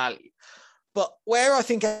create value. But where I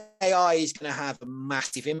think AI is going to have a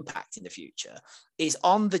massive impact in the future is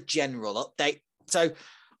on the general update. So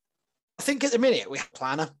I think at the minute we have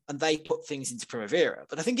Planner and they put things into Primavera,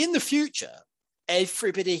 but I think in the future,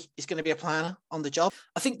 everybody is going to be a planner on the job.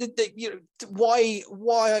 I think that you know, why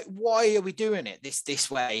are we doing it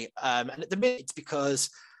this way? And at the minute, it's because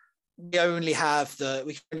we only have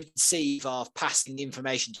we can receive of passing the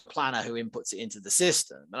information to the planner who inputs it into the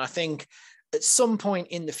system. And I think at some point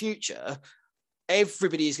in the future,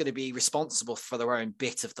 everybody is going to be responsible for their own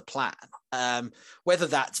bit of the plan, whether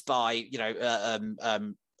that's by, you know,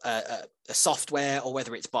 a software, or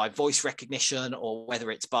whether it's by voice recognition, or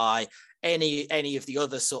whether it's by any of the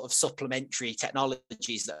other sort of supplementary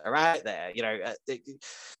technologies that are out there. You know,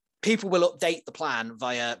 people will update the plan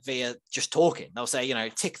via just talking. They'll say, you know,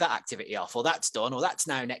 tick that activity off, or that's done, or that's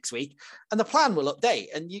now next week, and the plan will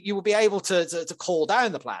update, and you will be able to call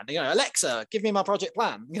down the plan. You know, Alexa, give me my project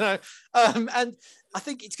plan. You know, and I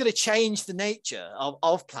think it's going to change the nature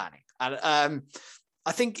of planning, and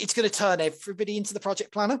I think it's going to turn everybody into the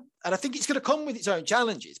project planner, and I think it's going to come with its own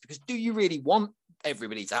challenges, because do you really want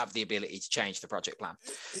everybody to have the ability to change the project plan?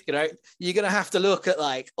 You know, you're going to have to look at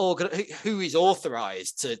like, who is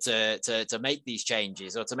authorized to make these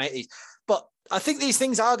changes or to make these. But I think these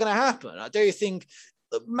things are going to happen. I do think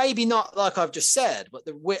that maybe not like I've just said, but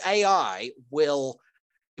the AI will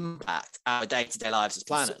impact our day-to-day lives as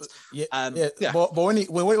planners. But when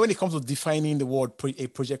it comes to defining the word a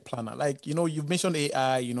project planner, like, you know, you've mentioned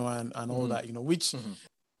AI, you know, and all that, you know, which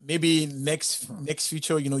maybe next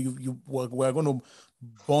future, you know, we're going to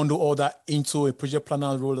bundle all that into a project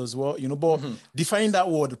planner role as well, you know. But defining that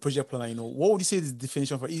word, the project planner, you know, what would you say is the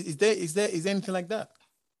definition for? Is there anything like that?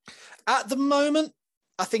 At the moment,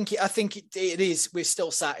 I think it is. We're still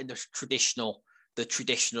sat in the traditional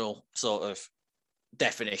sort of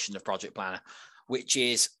definition of project planner, which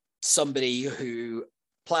is somebody who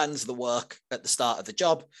plans the work at the start of the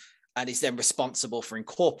job and is then responsible for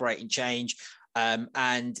incorporating change,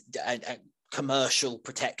 and commercial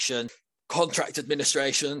protection, contract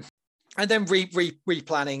administration, and then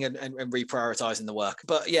replanning and reprioritizing the work.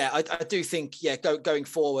 But yeah, I do think, going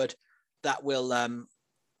forward, that will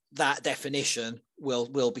that definition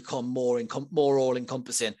will become more all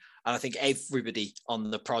encompassing, and I think everybody on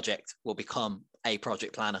the project will become a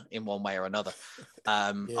project planner in one way or another.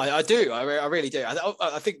 I really do.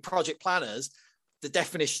 I think project planners, the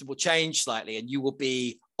definition will change slightly, and you will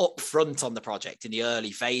be upfront on the project in the early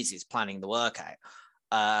phases, planning the work out.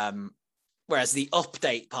 Whereas the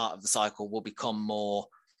update part of the cycle will become more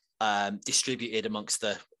distributed amongst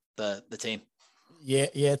the team.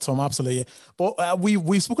 Yeah, Tom, absolutely. But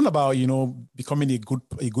we've spoken about, you know, becoming a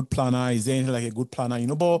good planner. Is there anything like a good planner, you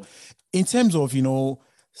know? But in terms of, you know,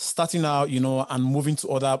 starting out, you know, and moving to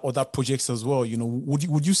other projects as well, you know,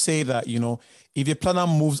 would you say that, you know, if a planner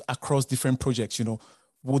moves across different projects, you know,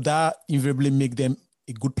 would that invariably make them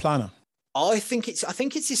a good planner? I think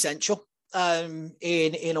it's essential.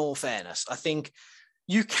 In all fairness, I think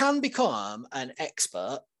you can become an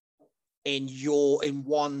expert in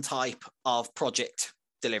one type of project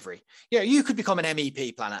delivery. You know, you could become an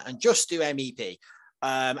MEP planner and just do MEP.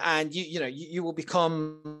 And you will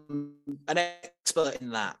become an expert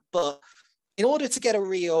in that. But in order to get a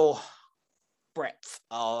real breadth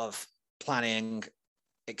of planning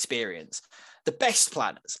experience, the best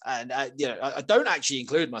planners, and I don't actually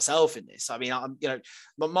include myself in this. I mean,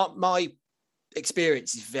 my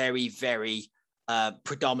experience is very, very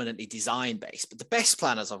predominantly design based. But the best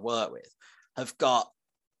planners I've worked with have got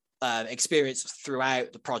experience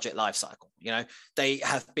throughout the project lifecycle. You know, they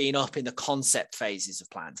have been up in the concept phases of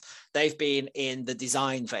plans. They've been in the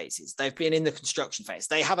design phases. They've been in the construction phase.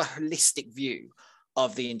 They have a holistic view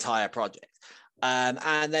of the entire project.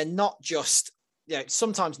 And they're not just, you know,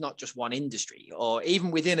 sometimes not just one industry, or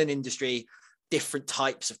even within an industry, different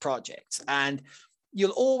types of projects. And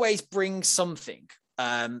you'll always bring something.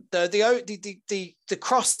 The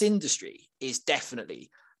cross industry is definitely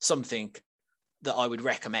something that I would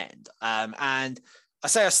recommend. And I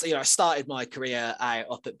started my career out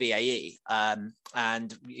up at BAE, and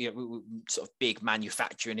sort of big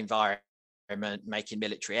manufacturing environment, making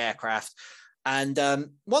military aircraft. And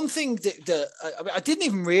one thing that I didn't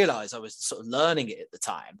even realize I was sort of learning it at the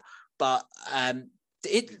time, but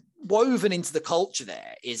it woven into the culture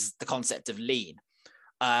there is the concept of lean,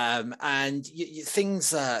 and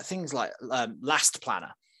things like last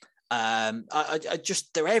planner I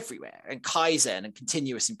just, they're everywhere, and Kaizen and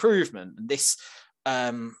continuous improvement, and this,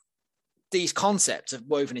 these concepts are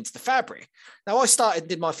woven into the fabric. Now, I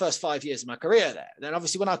did my first 5 years of my career there. Then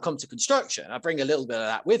obviously when I come to construction, I bring a little bit of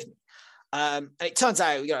that with me. And it turns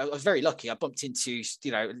out, I was very lucky. I bumped into,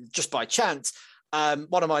 just by chance,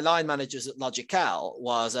 one of my line managers at Logical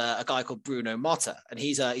was a guy called Bruno Motta, and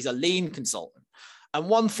he's a lean consultant. And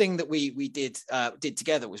one thing that we did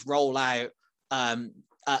together was roll out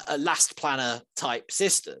a last planner type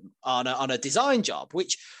system on a design job,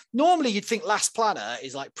 which normally you'd think last planner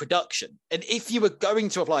is like production. And if you were going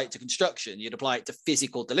to apply it to construction, you'd apply it to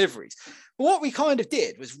physical deliveries. But what we kind of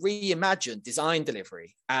did was reimagine design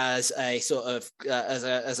delivery as a sort of,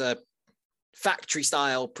 as a factory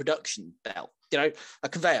style production belt, a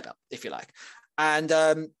conveyor belt, if you like.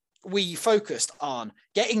 And we focused on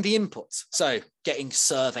getting the inputs. So getting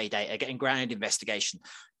survey data, getting ground investigation,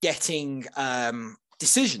 getting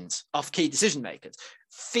decisions off key decision makers,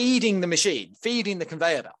 feeding the machine, feeding the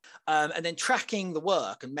conveyor belt, and then tracking the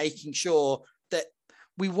work and making sure that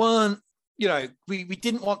we weren't, we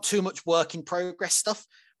didn't want too much work in progress stuff.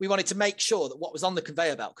 We wanted to make sure that what was on the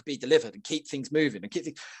conveyor belt could be delivered and keep things moving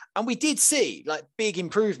and we did see like big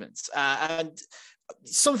improvements, and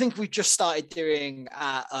something we've just started doing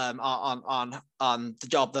on the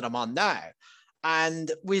job that I'm on now.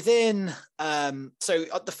 And within, so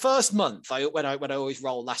at the first month, when I always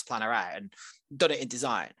roll last planner out and done it in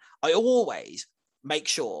design, I always make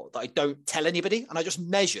sure that I don't tell anybody, and I just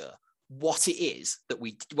measure what it is that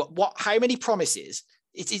how many promises.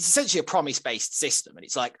 It's essentially a promise-based system, and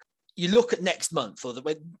it's like you look at next month, or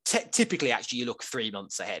typically actually you look 3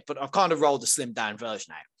 months ahead, but I've kind of rolled a slimmed down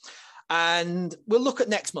version out, and we'll look at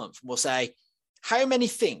next month and we'll say, how many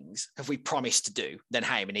things have we promised to do? Then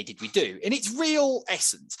how many did we do? In its real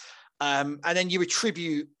essence. And then you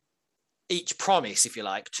attribute each promise, if you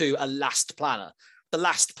like, to a last planner, the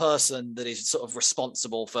last person that is sort of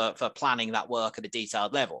responsible for planning that work at a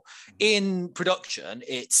detailed level. In production,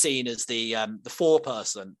 it's seen as the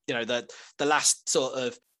foreperson, the last sort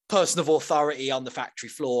of person of authority on the factory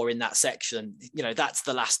floor in that section. That's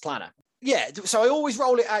the last planner. Yeah, so I always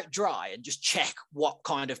roll it out dry and just check what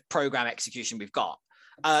kind of program execution we've got.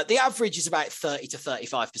 The average is about 30 to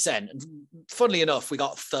 35%. And funnily enough, we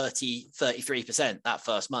got 33% that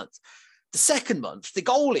first month. The second month, the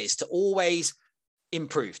goal is to always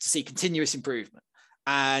improve, to see continuous improvement.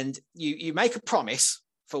 And you make a promise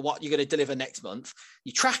for what you're going to deliver next month.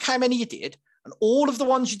 You track how many you did, and all of the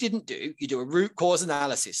ones you didn't do, you do a root cause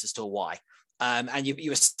analysis as to why. And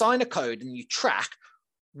you assign a code and you track,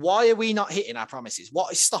 why are we not hitting our promises?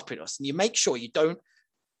 What is stopping us? And you make sure you don't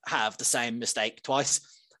have the same mistake twice.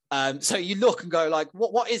 So you look and go like,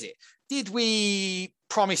 what is it? Did we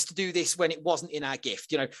promise to do this when it wasn't in our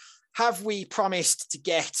gift? Have we promised to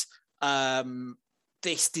get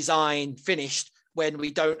this design finished when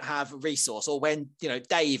we don't have a resource, or when,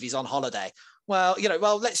 Dave is on holiday? Well,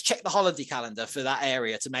 let's check the holiday calendar for that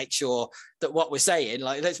area to make sure that what we're saying,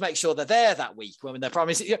 like, let's make sure they're there that week when they're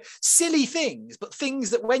promising, silly things, but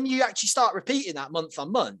things that when you actually start repeating that month on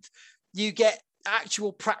month, you get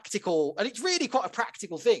actual practical, and it's really quite a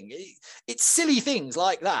practical thing. It's silly things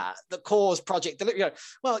like that cause project delivery.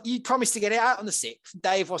 Well, you promised to get it out on the 6th.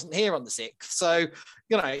 Dave wasn't here on the 6th. So,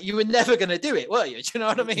 you were never going to do it, were you? Do you know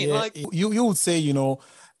what I mean? Yeah, like you would say,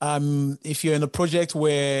 if you're in a project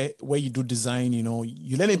where you do design,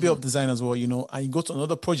 you learn a bit of design as well, and you go to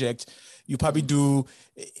another project, you probably do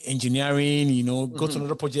engineering, go to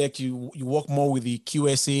another project, you work more with the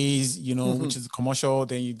QSAs, which is commercial,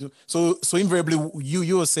 then you do. So invariably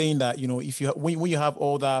you were saying that, if when you have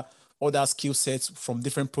all that skill sets from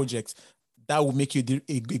different projects, that will make you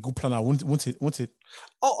a good planner, won't it?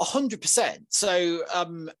 Oh, 100%. So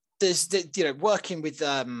there's working with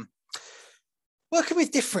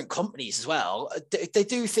different companies as well, they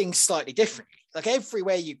do things slightly differently. Like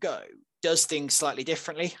everywhere you go does things slightly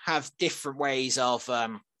differently, have different ways of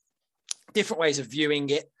viewing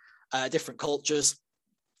it, different cultures.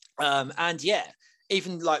 And yeah,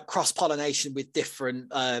 even like cross-pollination with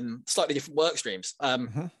different, slightly different work streams.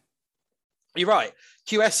 You're right.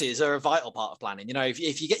 QSs are a vital part of planning.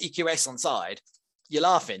 If you get your QS on side, you're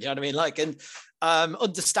laughing, you know what I mean? Like, and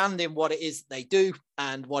understanding what it is they do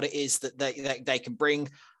and what it is that they can bring,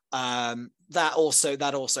 that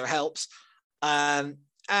also helps.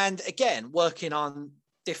 And again, working on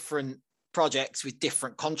different projects with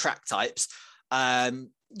different contract types. One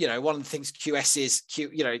of the things QS is,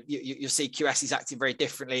 you'll see QS is acting very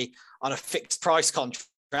differently on a fixed price contract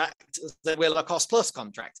than will a cost plus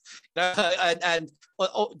contract, and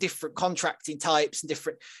different contracting types and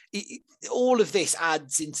different, all of this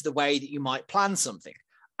adds into the way that you might plan something.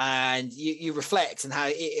 and you reflect and how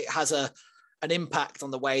it has an impact on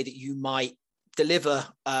the way that you might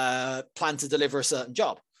plan to deliver a certain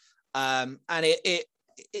job. And it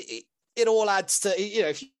all adds to,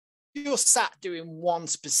 if you're sat doing one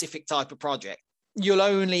specific type of project, you'll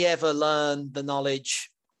only ever learn the knowledge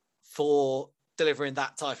for delivering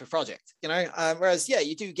that type of project, whereas,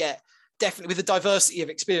 you do get, definitely with the diversity of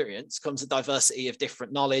experience comes a diversity of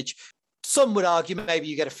different knowledge. Some would argue maybe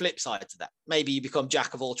you get a flip side to that. Maybe you become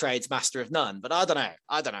jack of all trades, master of none. But I don't know.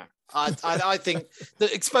 I think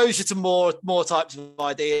the exposure to more types of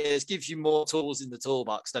ideas gives you more tools in the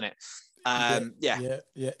toolbox, doesn't it? Yeah,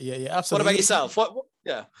 absolutely. What about yourself?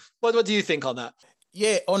 What do you think on that?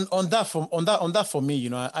 Yeah, on that for me,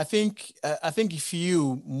 I think if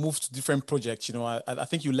you move to different projects, I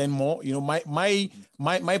think you learn more.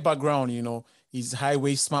 My background, is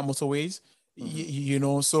highways, smart motorways.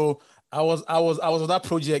 So I was on that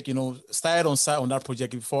project, started on site on that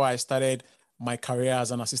project before I started my career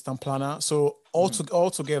as an assistant planner. So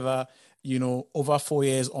altogether, over 4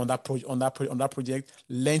 years on that project,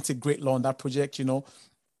 learned a great lot on that project.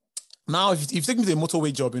 Now, if you take me to a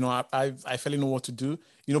motorway job, I fairly know what to do.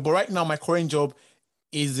 But right now my current job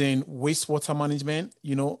is in wastewater management.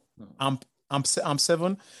 I'm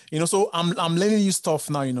 7, so I'm learning new stuff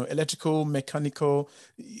now, electrical, mechanical,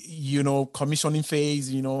 commissioning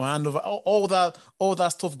phase, handover, all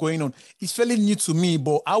that stuff going on. It's fairly new to me,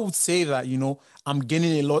 but I would say that, I'm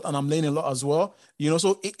gaining a lot and I'm learning a lot as well,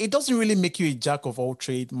 so it doesn't really make you a jack of all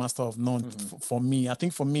trade, master of none. For me. I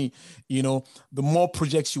think for me, the more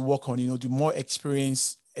projects you work on, the more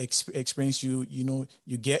experience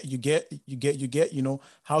you get,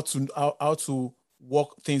 how to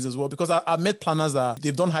work things as well, because I've met planners that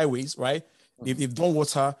they've done highways, right? They've done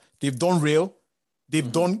water, they've done rail,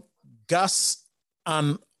 they've done gas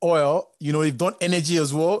and oil, they've done energy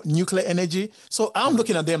as well, nuclear energy. So I'm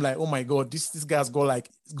looking at them like, oh my God, this guy's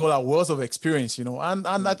got worlds of experience, and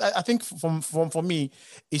I think for me,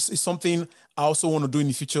 it's something I also want to do in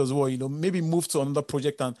the future as well, maybe move to another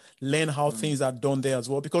project and learn how things are done there as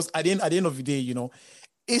well, because at the end of the day,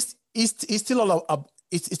 it's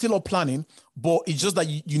still all planning, but it's just that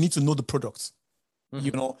you need to know the product.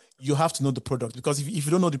 You have to know the product, because if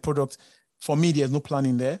you don't know the product, for me, there's no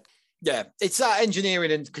planning there. Yeah, it's that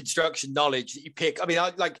engineering and construction knowledge that you pick. I mean,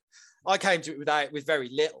 I came to it with very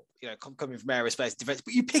little, coming from aerospace defense,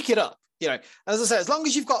 but you pick it up. As I said, as long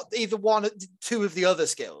as you've got either one, two of the other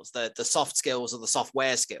skills, the soft skills or the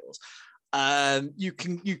software skills, you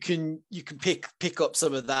can pick up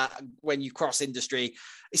some of that when you cross industry,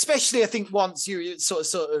 especially I think once you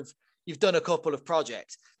sort of you've done a couple of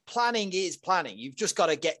projects. Planning is planning. You've just got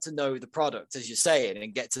to get to know the product, as you're saying,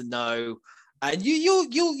 and get to know, and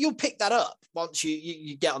you'll pick that up once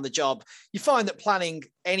you get on the job. You find that planning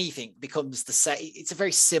anything becomes the same. It's a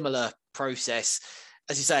very similar process,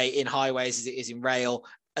 as you say, in highways as it is in rail,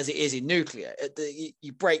 as it is in nuclear.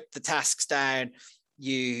 You break the tasks down.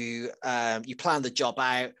 You plan the job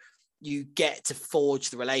out. You get to forge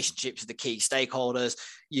the relationships with the key stakeholders.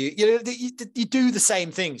 You do the same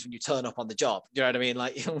things when you turn up on the job. You know what I mean?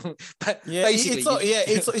 Like, basically,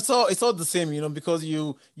 it's all the same. Because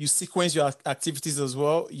you sequence your activities as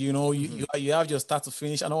well. You have your start to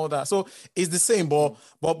finish and all that. So it's the same. But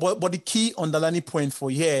the key underlining point for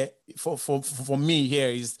me here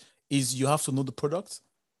is you have to know the product.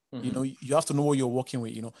 You have to know what you're working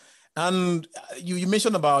with. And you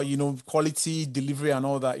mentioned about, quality, delivery and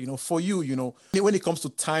all that, for you, when it comes to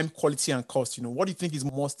time, quality and cost, what do you think is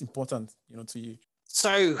most important, to you?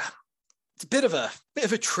 So it's a bit of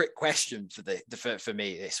a trick question for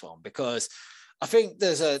me, this one, because I think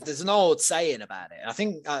there's an old saying about it. I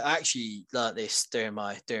think I actually learned this during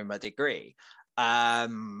my degree. I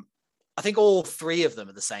think all three of them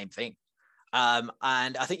are the same thing. And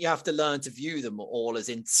I think you have to learn to view them all as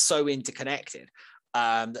so interconnected.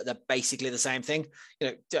 That they're basically the same thing.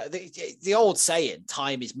 The old saying,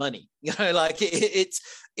 time is money. Like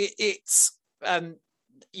it's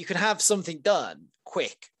you can have something done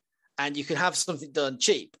quick and you can have something done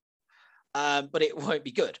cheap, but it won't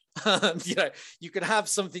be good. You can have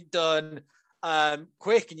something done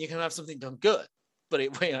quick and you can have something done good, but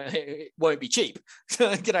it won't be cheap.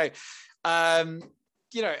 And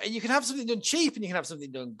you can have something done cheap and you can have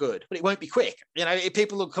something done good, but it won't be quick.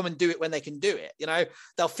 People will come and do it when they can do it.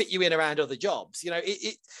 They'll fit you in around other jobs.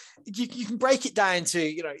 You can break it down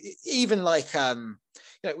to, even like,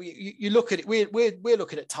 you look at it, we're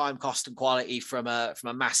looking at time, cost and quality from a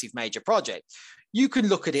massive major project. You can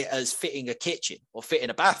look at it as fitting a kitchen or fitting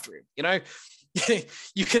a bathroom.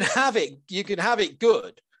 You can have it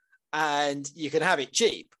good and you can have it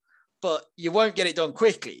cheap. but you won't get it done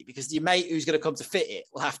quickly because your mate who's going to come to fit it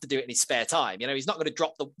will have to do it in his spare time. He's not going to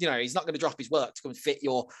drop his work to come and fit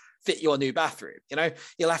your new bathroom.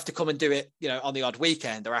 He'll have to come and do it, on the odd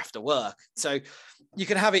weekend or after work. So you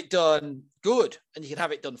can have it done good and you can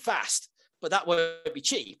have it done fast, but that won't be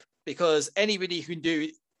cheap because anybody who can do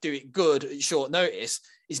it good at short notice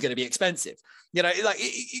is going to be expensive. You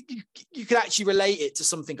can actually relate it to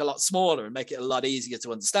something a lot smaller and make it a lot easier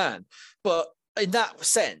to understand. But in that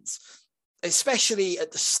sense, especially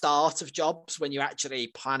at the start of jobs, when you're actually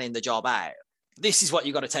planning the job out, this is what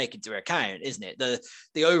you've got to take into account, isn't it?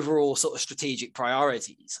 The overall sort of strategic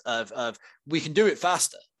priorities of we can do it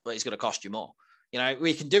faster, but it's going to cost you more.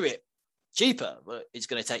 We can do it cheaper, but it's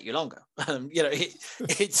going to take you longer. And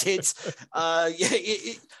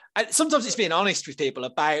sometimes it's being honest with people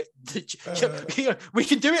about we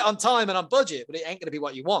can do it on time and on budget, but it ain't going to be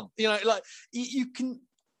what you want. You can.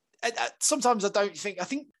 Sometimes I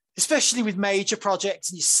think especially with major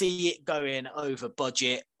projects and you see it going over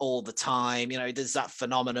budget all the time, there's that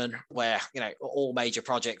phenomenon where, all major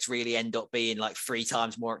projects really end up being like 3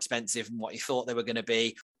 times more expensive than what you thought they were going to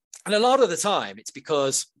be. And a lot of the time it's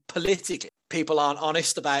because politically people aren't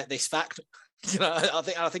honest about this fact.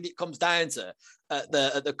 I think it comes down to at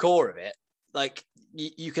the core of it, like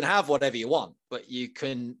you can have whatever you want, but you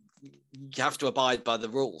have to abide by the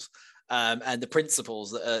rules. And the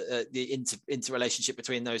principles that are the interrelationship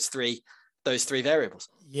between those three variables.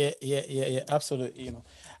 Yeah, absolutely.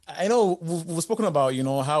 I know we've spoken about,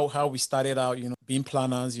 how we started out, being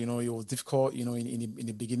planners, it was difficult, in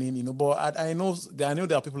the beginning, but I know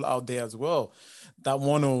there are people out there as well that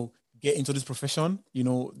want to get into this profession,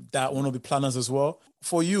 that want to be planners as well.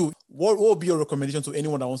 For you, what would be your recommendation to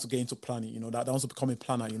anyone that wants to get into planning, that wants to become a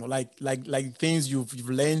planner, like things you've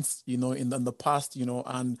learned, in the past,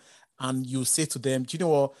 and you say to them, do you know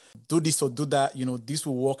what, do this or do that, this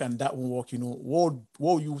will work and that will work,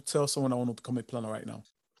 what would you tell someone that want to become a planner right now?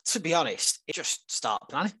 To be honest, just start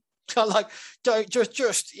planning. Don't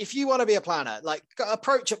just if you want to be a planner,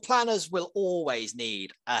 approach it. Planners will always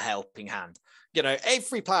need a helping hand.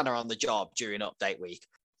 Every planner on the job during update week,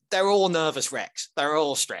 they're all nervous wrecks. They're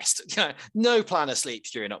all stressed. No planner sleeps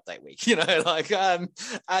during update week.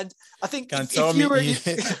 And I think you can tell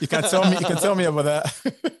me about that.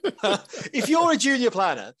 If you're a junior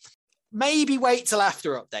planner, maybe wait till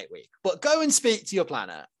after update week, but go and speak to your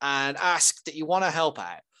planner and ask that you want to help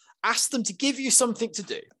out. Ask them to give you something to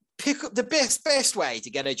do. Pick up the best way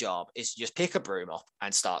to get a job is to just pick a broom up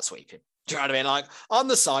and start sweeping. Do you know what I mean? Like on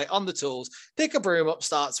the site, on the tools, pick a broom up,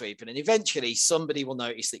 start sweeping, and eventually somebody will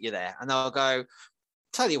notice that you're there and they'll go,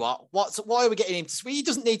 tell you what, why are we getting him to sweep? He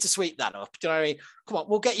doesn't need to sweep that up. Do you know what I mean? Come on,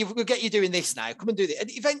 we'll get you doing this now. Come and do this.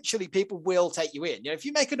 And eventually people will take you in. If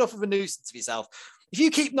you make enough of a nuisance of yourself, if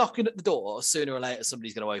you keep knocking at the door, sooner or later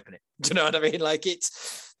somebody's going to open it. Do you know what I mean? Like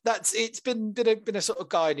it's been a sort of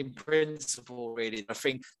guiding principle, really. I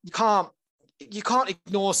think you can't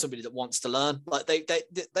ignore somebody that wants to learn. Like they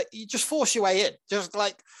you just force your way in. Just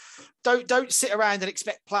like don't sit around and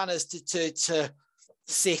expect planners to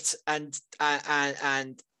sit and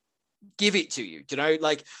give it to you.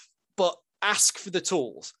 But ask for the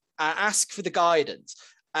tools, ask for the guidance,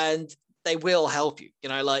 and they will help you.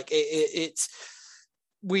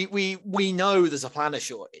 We know there's a planner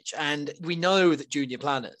shortage, and we know that junior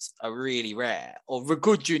planners are really rare, or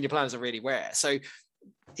good junior planners are really rare. So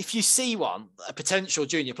if you see a potential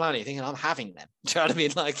junior planner, you're thinking, I'm having them. Do you know what I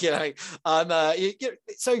mean?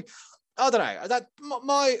 So I don't know.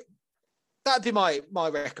 That'd be my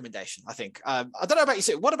recommendation, I think. I don't know about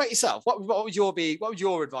you. What about yourself? What would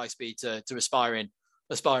your advice be to aspiring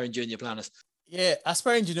junior planners? Yeah,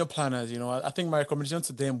 aspiring junior planners, I think my recommendation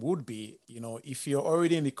to them would be, if you're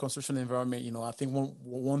already in the construction environment, I think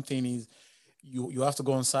one thing is you have to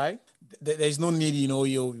go on site. There's no need,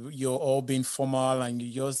 you're all being formal and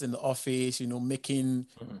you're just in the office,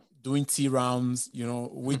 doing tea rounds,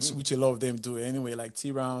 which a lot of them do anyway, like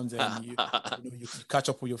tea rounds, and you catch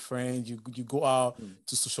up with your friends, you go out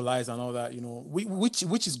to socialize and all that,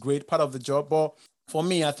 which is great, part of the job. But for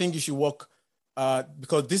me, I think you should work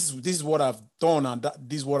because this is what I've done, and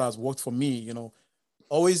this is what has worked for me.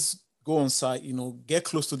 Always go on site. Get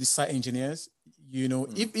close to the site engineers.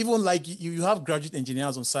 If even like you have graduate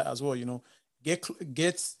engineers on site as well. Get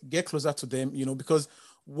closer to them. Because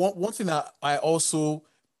one thing that I also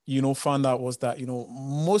found out was that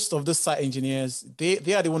most of the site engineers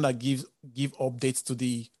they are the one that give updates to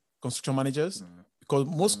the construction managers, because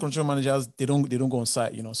most construction managers they don't go on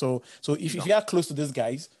site. So if you are close to these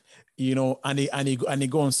guys, and they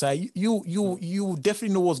go on site, you definitely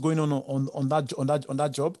know what's going on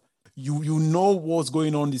that job. you know what's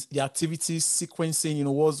going on, the activities sequencing,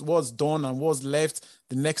 what's done and what's left,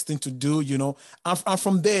 the next thing to do, and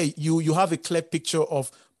from there you have a clear picture of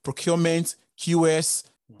procurement, QS,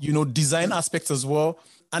 design aspects as well.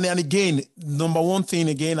 And then again, number one thing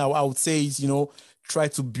again, I would say is, try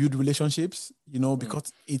to build relationships,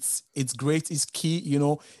 because it's great, it's key,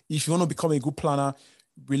 if you want to become a good planner,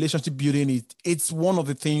 relationship building, it's one of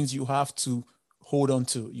the things you have to hold on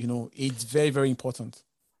to, it's very, very important.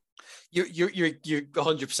 You're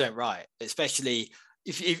 100% right, especially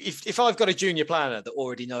if I've got a junior planner that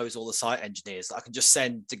already knows all the site engineers that I can just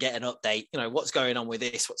send to get an update, what's going on with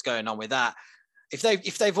this, what's going on with that.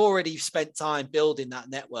 If they've already spent time building that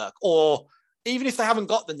network, or even if they haven't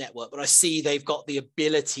got the network, but I see they've got the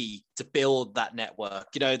ability to build that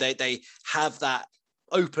network, they have that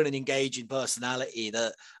open and engaging personality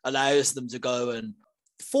that allows them to go and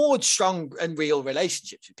forge strong and real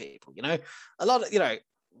relationships with people. A lot of, that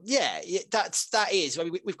is, I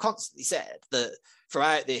mean, we've constantly said that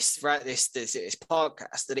throughout this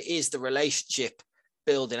podcast, that it is the relationship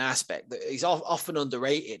building aspect that is often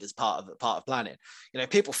underrated as part of planning.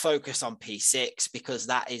 People focus on P6 because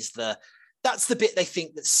that's the bit they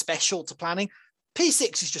think that's special to planning.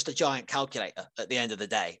 P6 is just a giant calculator at the end of the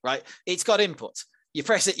day, right? It's got inputs. You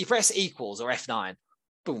press it, you press equals or F9,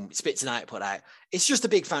 boom, it spits an output out. It's just a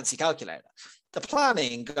big fancy calculator. The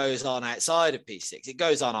planning goes on outside of P6. It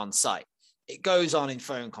goes on site. It goes on in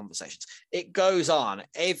phone conversations. It goes on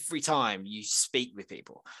every time you speak with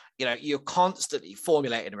people. You're constantly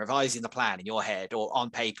formulating and revising the plan in your head or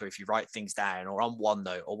on paper if you write things down, or on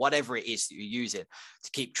OneNote, or whatever it is that you're using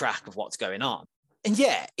to keep track of what's going on. And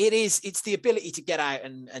yeah, it's the ability to get out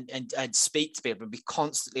and speak to people and be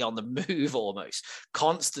constantly on the move, almost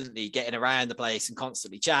constantly getting around the place and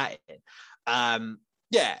constantly chatting.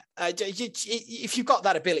 If you've got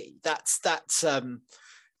that ability, that's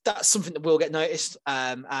something that will get noticed,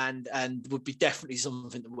 and would be definitely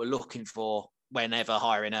something that we're looking for whenever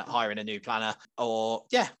hiring a new planner, or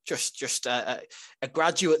just a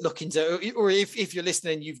graduate looking to, or if you're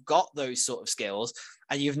listening, you've got those sort of skills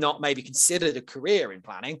and you've not maybe considered a career in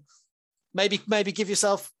planning, maybe give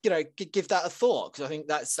yourself, give that a thought, because I think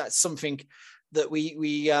that's something that we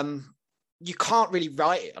you can't really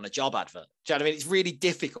write it on a job advert. Do you know what I mean? It's really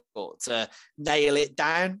difficult to nail it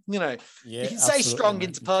down. You can say strong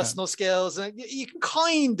interpersonal skills, and you can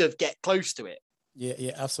kind of get close to it.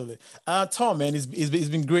 Yeah, absolutely. Tom, man, it's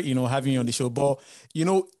been great, having you on the show. But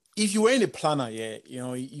if you were in a planner, if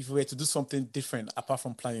you were to do something different apart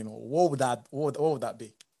from planning, what would that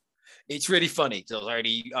be? It's really funny because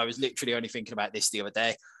I was literally only thinking about this the other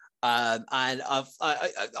day. And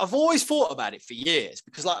I've always thought about it for years,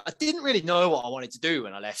 because I didn't really know what I wanted to do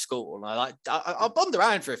when I left school, and I bummed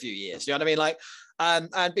around for a few years. You know what I mean?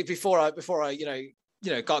 And before I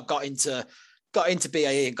got into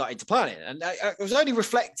BAE and got into planning, and I was only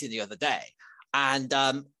reflecting the other day, and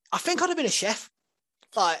I think I'd have been a chef.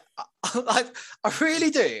 I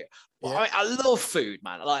really do. Yeah. I love food,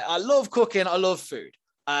 man. I love cooking. I love food,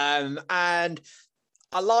 and I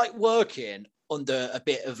like working under a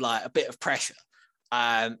bit of pressure.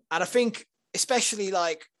 And I think especially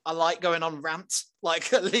I like going on rants,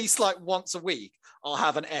 at least once a week, I'll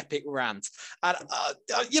have an epic rant. And,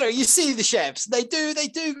 you see the chefs, they do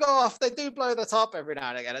go off, they do blow the top every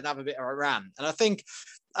now and again and have a bit of a rant. And I think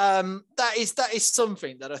that is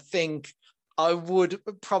something that I think I would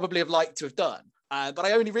probably have liked to have done. But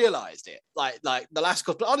I only realized it the last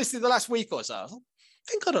week or so. I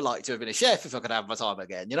think I'd have liked to have been a chef if I could have my time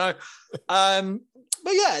again, But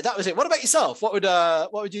yeah, that was it. What about yourself? What would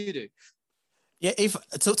you do? Yeah, if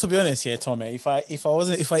to be honest, yeah, Tommy, if I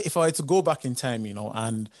were to go back in time,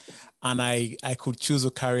 and I could choose a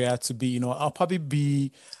career to be, I'll probably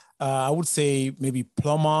be, I would say maybe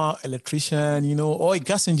plumber, electrician, or a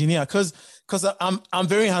gas engineer, because I'm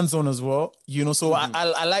very hands-on as well, So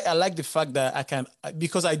I like the fact that I can,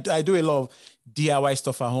 because I do a lot of DIY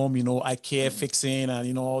stuff at home, IKEA fixing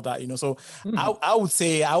and all that, So I would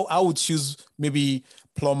say I would choose maybe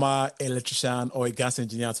plumber, electrician, or a gas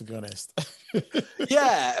engineer, to be honest.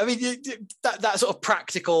 Yeah, I mean that sort of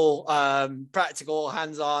practical,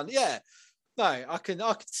 hands-on. Yeah, no, I can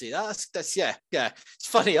see that. That's yeah. It's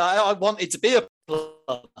funny. I wanted to be a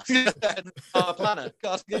planner.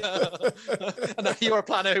 God, and now you're a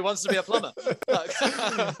planner who wants to be a plumber.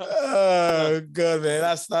 Oh, good, man.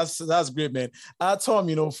 That's great, man. Tom,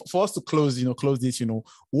 for us to close this,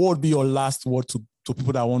 what would be your last word to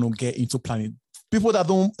people that want to get into planning? People that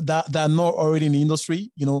are not already in the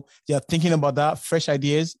industry, they are thinking about that, fresh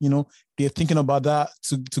ideas, they're thinking about that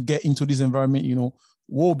to get into this environment,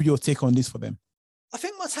 what would be your take on this for them? I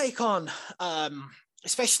think my take on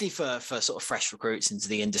especially for sort of fresh recruits into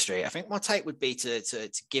the industry, I think my take would be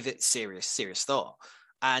to give it serious thought,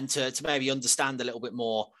 and to maybe understand a little bit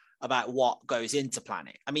more about what goes into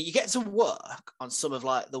planning. I mean, you get to work on some of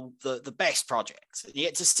like the best projects. You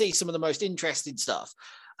get to see some of the most interesting stuff,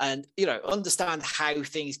 and understand how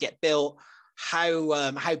things get built,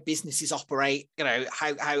 how businesses operate,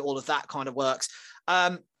 how all of that kind of works.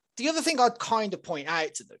 The other thing I'd kind of point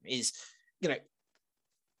out to them is,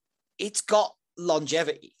 it's got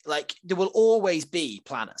longevity. Like, there will always be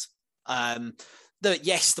planners.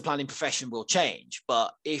 Yes, the planning profession will change,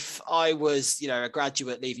 but if I was, a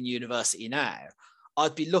graduate leaving university now,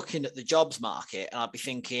 I'd be looking at the jobs market and I'd be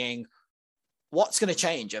thinking, what's going to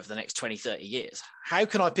change over the next 20, 30 years? How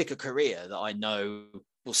can I pick a career that I know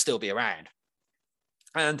will still be around?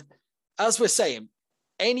 And as we're saying,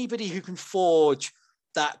 anybody who can forge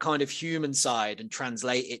that kind of human side and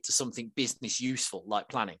translate it to something business useful like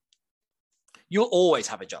planning, you'll always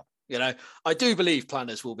have a job. I do believe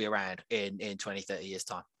planners will be around in 20, 30 years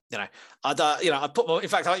time. I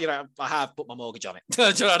have put my mortgage on it. Do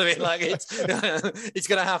you know what I mean? Like, it's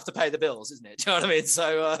going to have to pay the bills, isn't it? Do you know what I mean?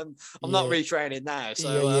 So I'm not retraining now.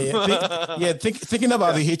 So thinking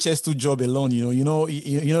about the HS2 job alone,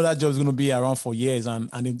 that job is going to be around for years, and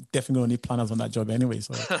they're definitely going to need planners on that job anyway.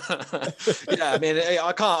 So I mean,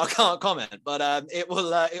 I can't comment, but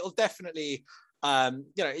it'll definitely.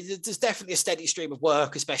 There's definitely a steady stream of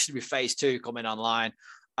work, especially with phase 2 coming online.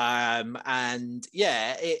 And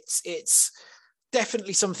yeah, it's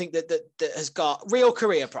definitely something that has got real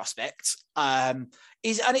career prospects. And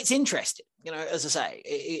it's interesting, as I say,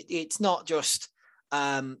 it's not just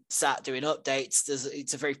sat doing updates.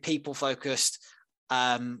 It's a very people focused,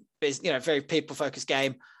 very people focused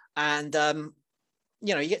game. And,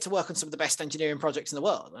 you get to work on some of the best engineering projects in the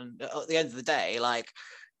world. And at the end of the day, like,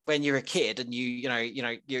 when you're a kid and you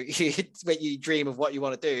when you dream of what you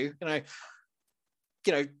want to do,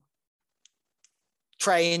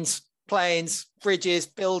 trains, planes, bridges,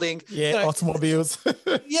 building, automobiles.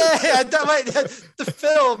 The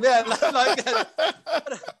film,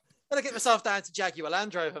 Gotta get myself down to Jaguar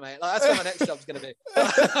Land Rover, mate. Like, that's what my next job's gonna be.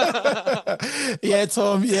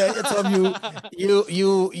 Tom.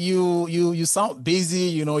 You sound busy.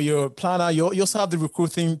 You're a planner. You also have the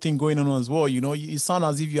recruiting thing going on as well. You sound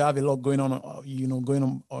as if you have a lot going on. Going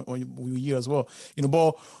on with you as well.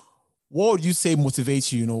 But what would you say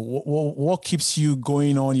motivates you? What keeps you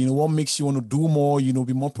going on? What makes you want to do more?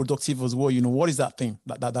 Be more productive as well. What is that thing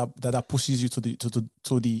that pushes you to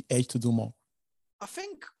the edge to do more? I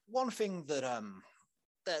think one thing that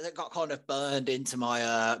got kind of burned into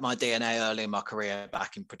my my DNA early in my career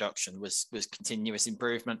back in production was continuous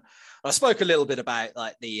improvement. I spoke a little bit about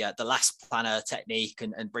like the last planner technique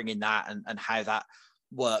and bringing that and how that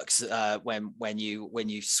works when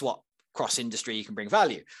you swap cross industry, you can bring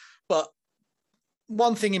value. But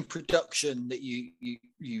one thing in production that you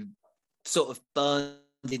sort of burned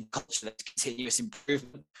in culture, that's continuous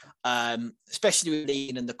improvement, especially with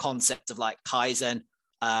lean and the concept of like Kaizen,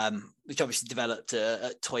 which obviously developed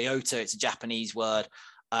at Toyota. It's a Japanese word,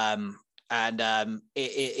 and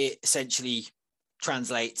it essentially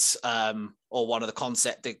translates, or one of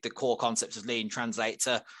the core concepts of lean translates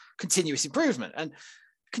to continuous improvement. And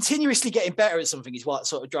continuously getting better at something is what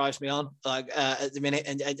sort of drives me on, like at the minute,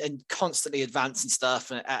 and constantly advancing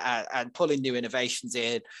stuff and pulling new innovations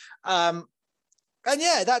in. And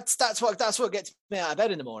yeah, that's what gets me out of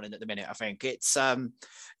bed in the morning at the minute. I think it's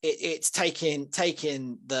taking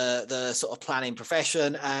the sort of planning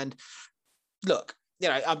profession, and look,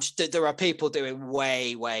 there are people doing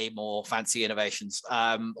way more fancy innovations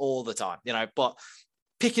all the time, but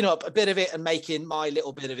picking up a bit of it and making my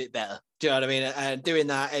little bit of it better. Do you know what I mean? And doing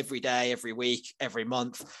that every day, every week, every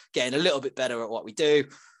month, getting a little bit better at what we do.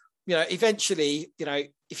 Eventually,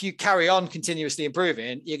 if you carry on continuously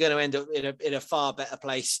improving, you're going to end up in a far better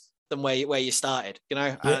place than where you started,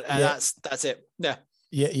 and that's it.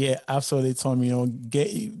 Yeah, absolutely, Tom.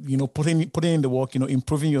 Putting in the work,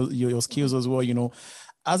 improving your skills as well,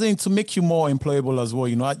 as in to make you more employable as well.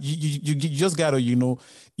 You just gotta,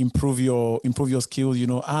 improve your skills,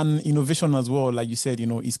 and innovation as well. Like you said,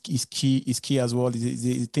 is key as well.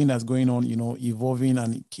 The thing that's going on, evolving,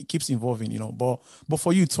 and it keeps evolving, But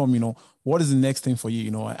for you, Tom, what is the next thing for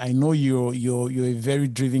you? I know you're a very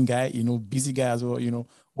driven guy, busy guy as well.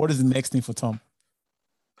 What is the next thing for Tom?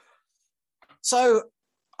 So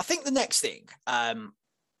I think the next thing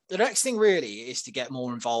really is to get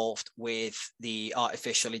more involved with the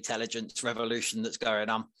artificial intelligence revolution that's going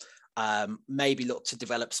on. Maybe look to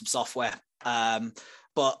develop some software.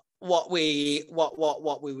 But what we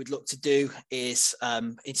would look to do is,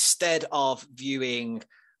 instead of viewing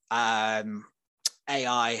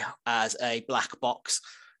AI as a black box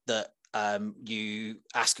that you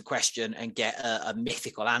ask a question and get a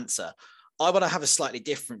mythical answer. I want to have a slightly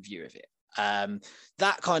different view of it.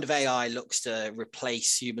 That kind of AI looks to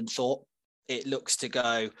replace human thought. It looks to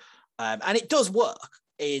go, and it does work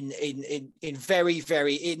in very,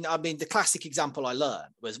 I mean, the classic example I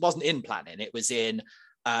learned wasn't in planning. It was in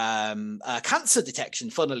cancer detection,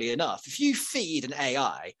 funnily enough. If you feed an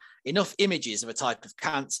AI enough images of a type of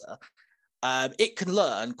cancer, it can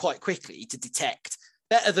learn quite quickly to detect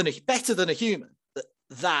better than a human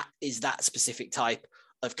that is that specific type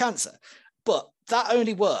of cancer. But that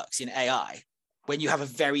only works in AI when you have a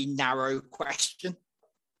very narrow question.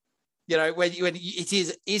 You know, when it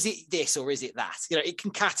is it this or is it that? You know, it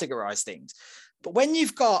can categorize things. But when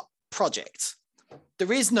you've got projects,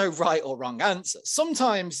 there is no right or wrong answer.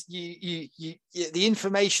 Sometimes the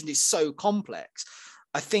information is so complex.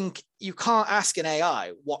 I think you can't ask an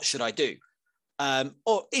AI, what should I do?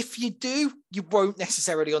 Or if you do, you won't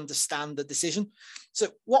necessarily understand the decision. So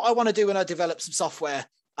what I want to do when I develop some software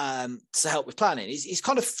to help with planning is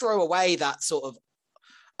kind of throw away that sort of,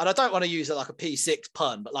 and I don't want to use it like a P6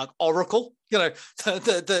 pun, but like Oracle, you know,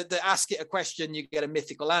 the ask it a question, you get a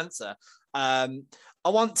mythical answer. I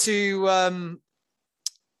want to,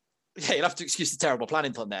 you'll have to excuse the terrible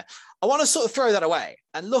planning pun there. I want to sort of throw that away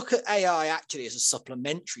and look at AI actually as a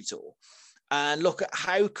supplementary tool and look at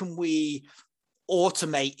how can we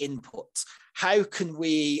automate inputs? How can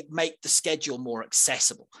we make the schedule more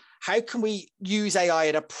accessible? How can we use AI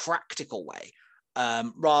in a practical way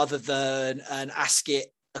rather than an ask it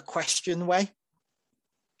a question way?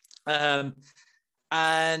 And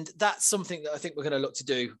that's something that I think we're going to look to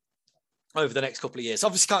do over the next couple of years.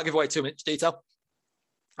 Obviously, can't give away too much detail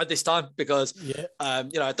at this time because you know,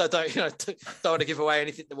 I don't want to give away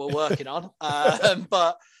anything that we're working on.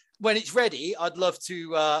 But when it's ready, I'd love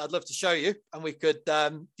to show you, and we could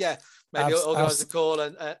maybe organize a call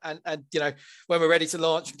and you know, when we're ready to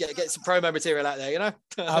launch, get some promo material out there, you know.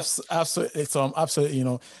 Absolutely, Tom. Absolutely, you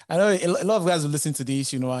know. I know a lot of guys will listen to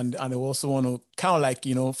this, you know, and they also want to kind of like,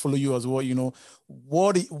 you know, follow you as well. You know,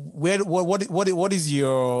 what is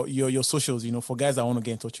your socials, you know, for guys that want to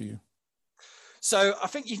get in touch with you? So I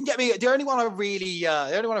think you can get me. The only one I really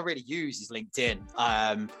use is LinkedIn.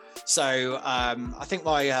 I think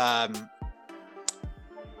my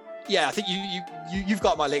I think you've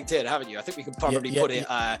got my LinkedIn, haven't you? I think we can probably put it in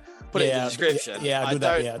the description. I do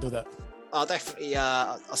that. I'll definitely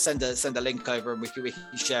I'll send a link over and we can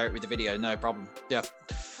share it with the video. No problem. Yeah.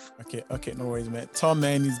 Okay, no worries, man. Tom,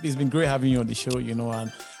 man, it's been great having you on the show, you know,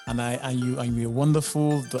 and you're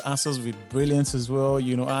wonderful. The answers were brilliant as well,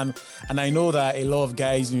 you know, and I know that a lot of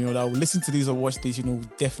guys, you know, that will listen to this or watch this, you know,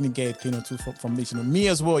 definitely get a thing or two from this, you know. Me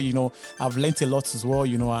as well, you know, I've learned a lot as well,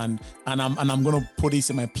 you know, and I'm gonna put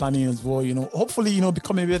this in my planning as well, you know. Hopefully, you know,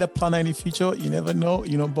 become a better planner in the future. You never know,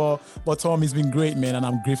 you know. But Tom, it's been great, man, and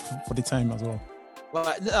I'm grateful for the time as well. Well,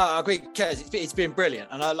 I agree, Kez. It's been brilliant,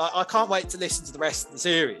 and I can't wait to listen to the rest of the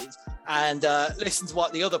series and listen to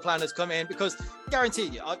what the other planners come in, because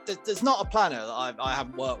guaranteed you, there's not a planner that I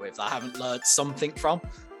haven't worked with that I haven't learned something from.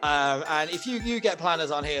 And if you get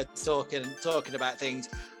planners on here talking about things,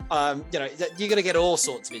 you know, you're going to get all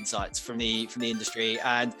sorts of insights from the industry,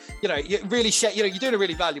 and you know, you really share. You know, you're doing a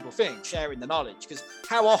really valuable thing, sharing the knowledge. Because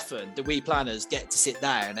how often do we planners get to sit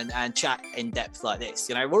down and chat in depth like this?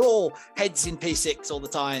 You know, we're all heads in P6 all the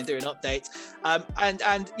time doing updates,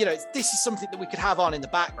 and you know, this is something that we could have on in the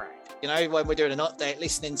background. You know, when we're doing an update,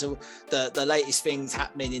 listening to the latest things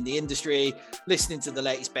happening in the industry, listening to the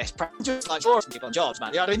latest best practices, just like people on jobs,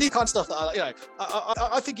 man. You know, I mean, this kind of stuff that, you know,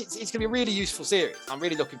 I think it's going to be a really useful series. I'm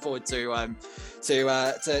really looking forward to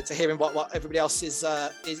hearing what everybody else is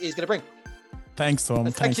going to bring. Thanks, Tom.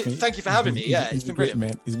 Thank you for having me. Yeah, it's been great,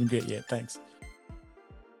 man. It's been great. Yeah, thanks.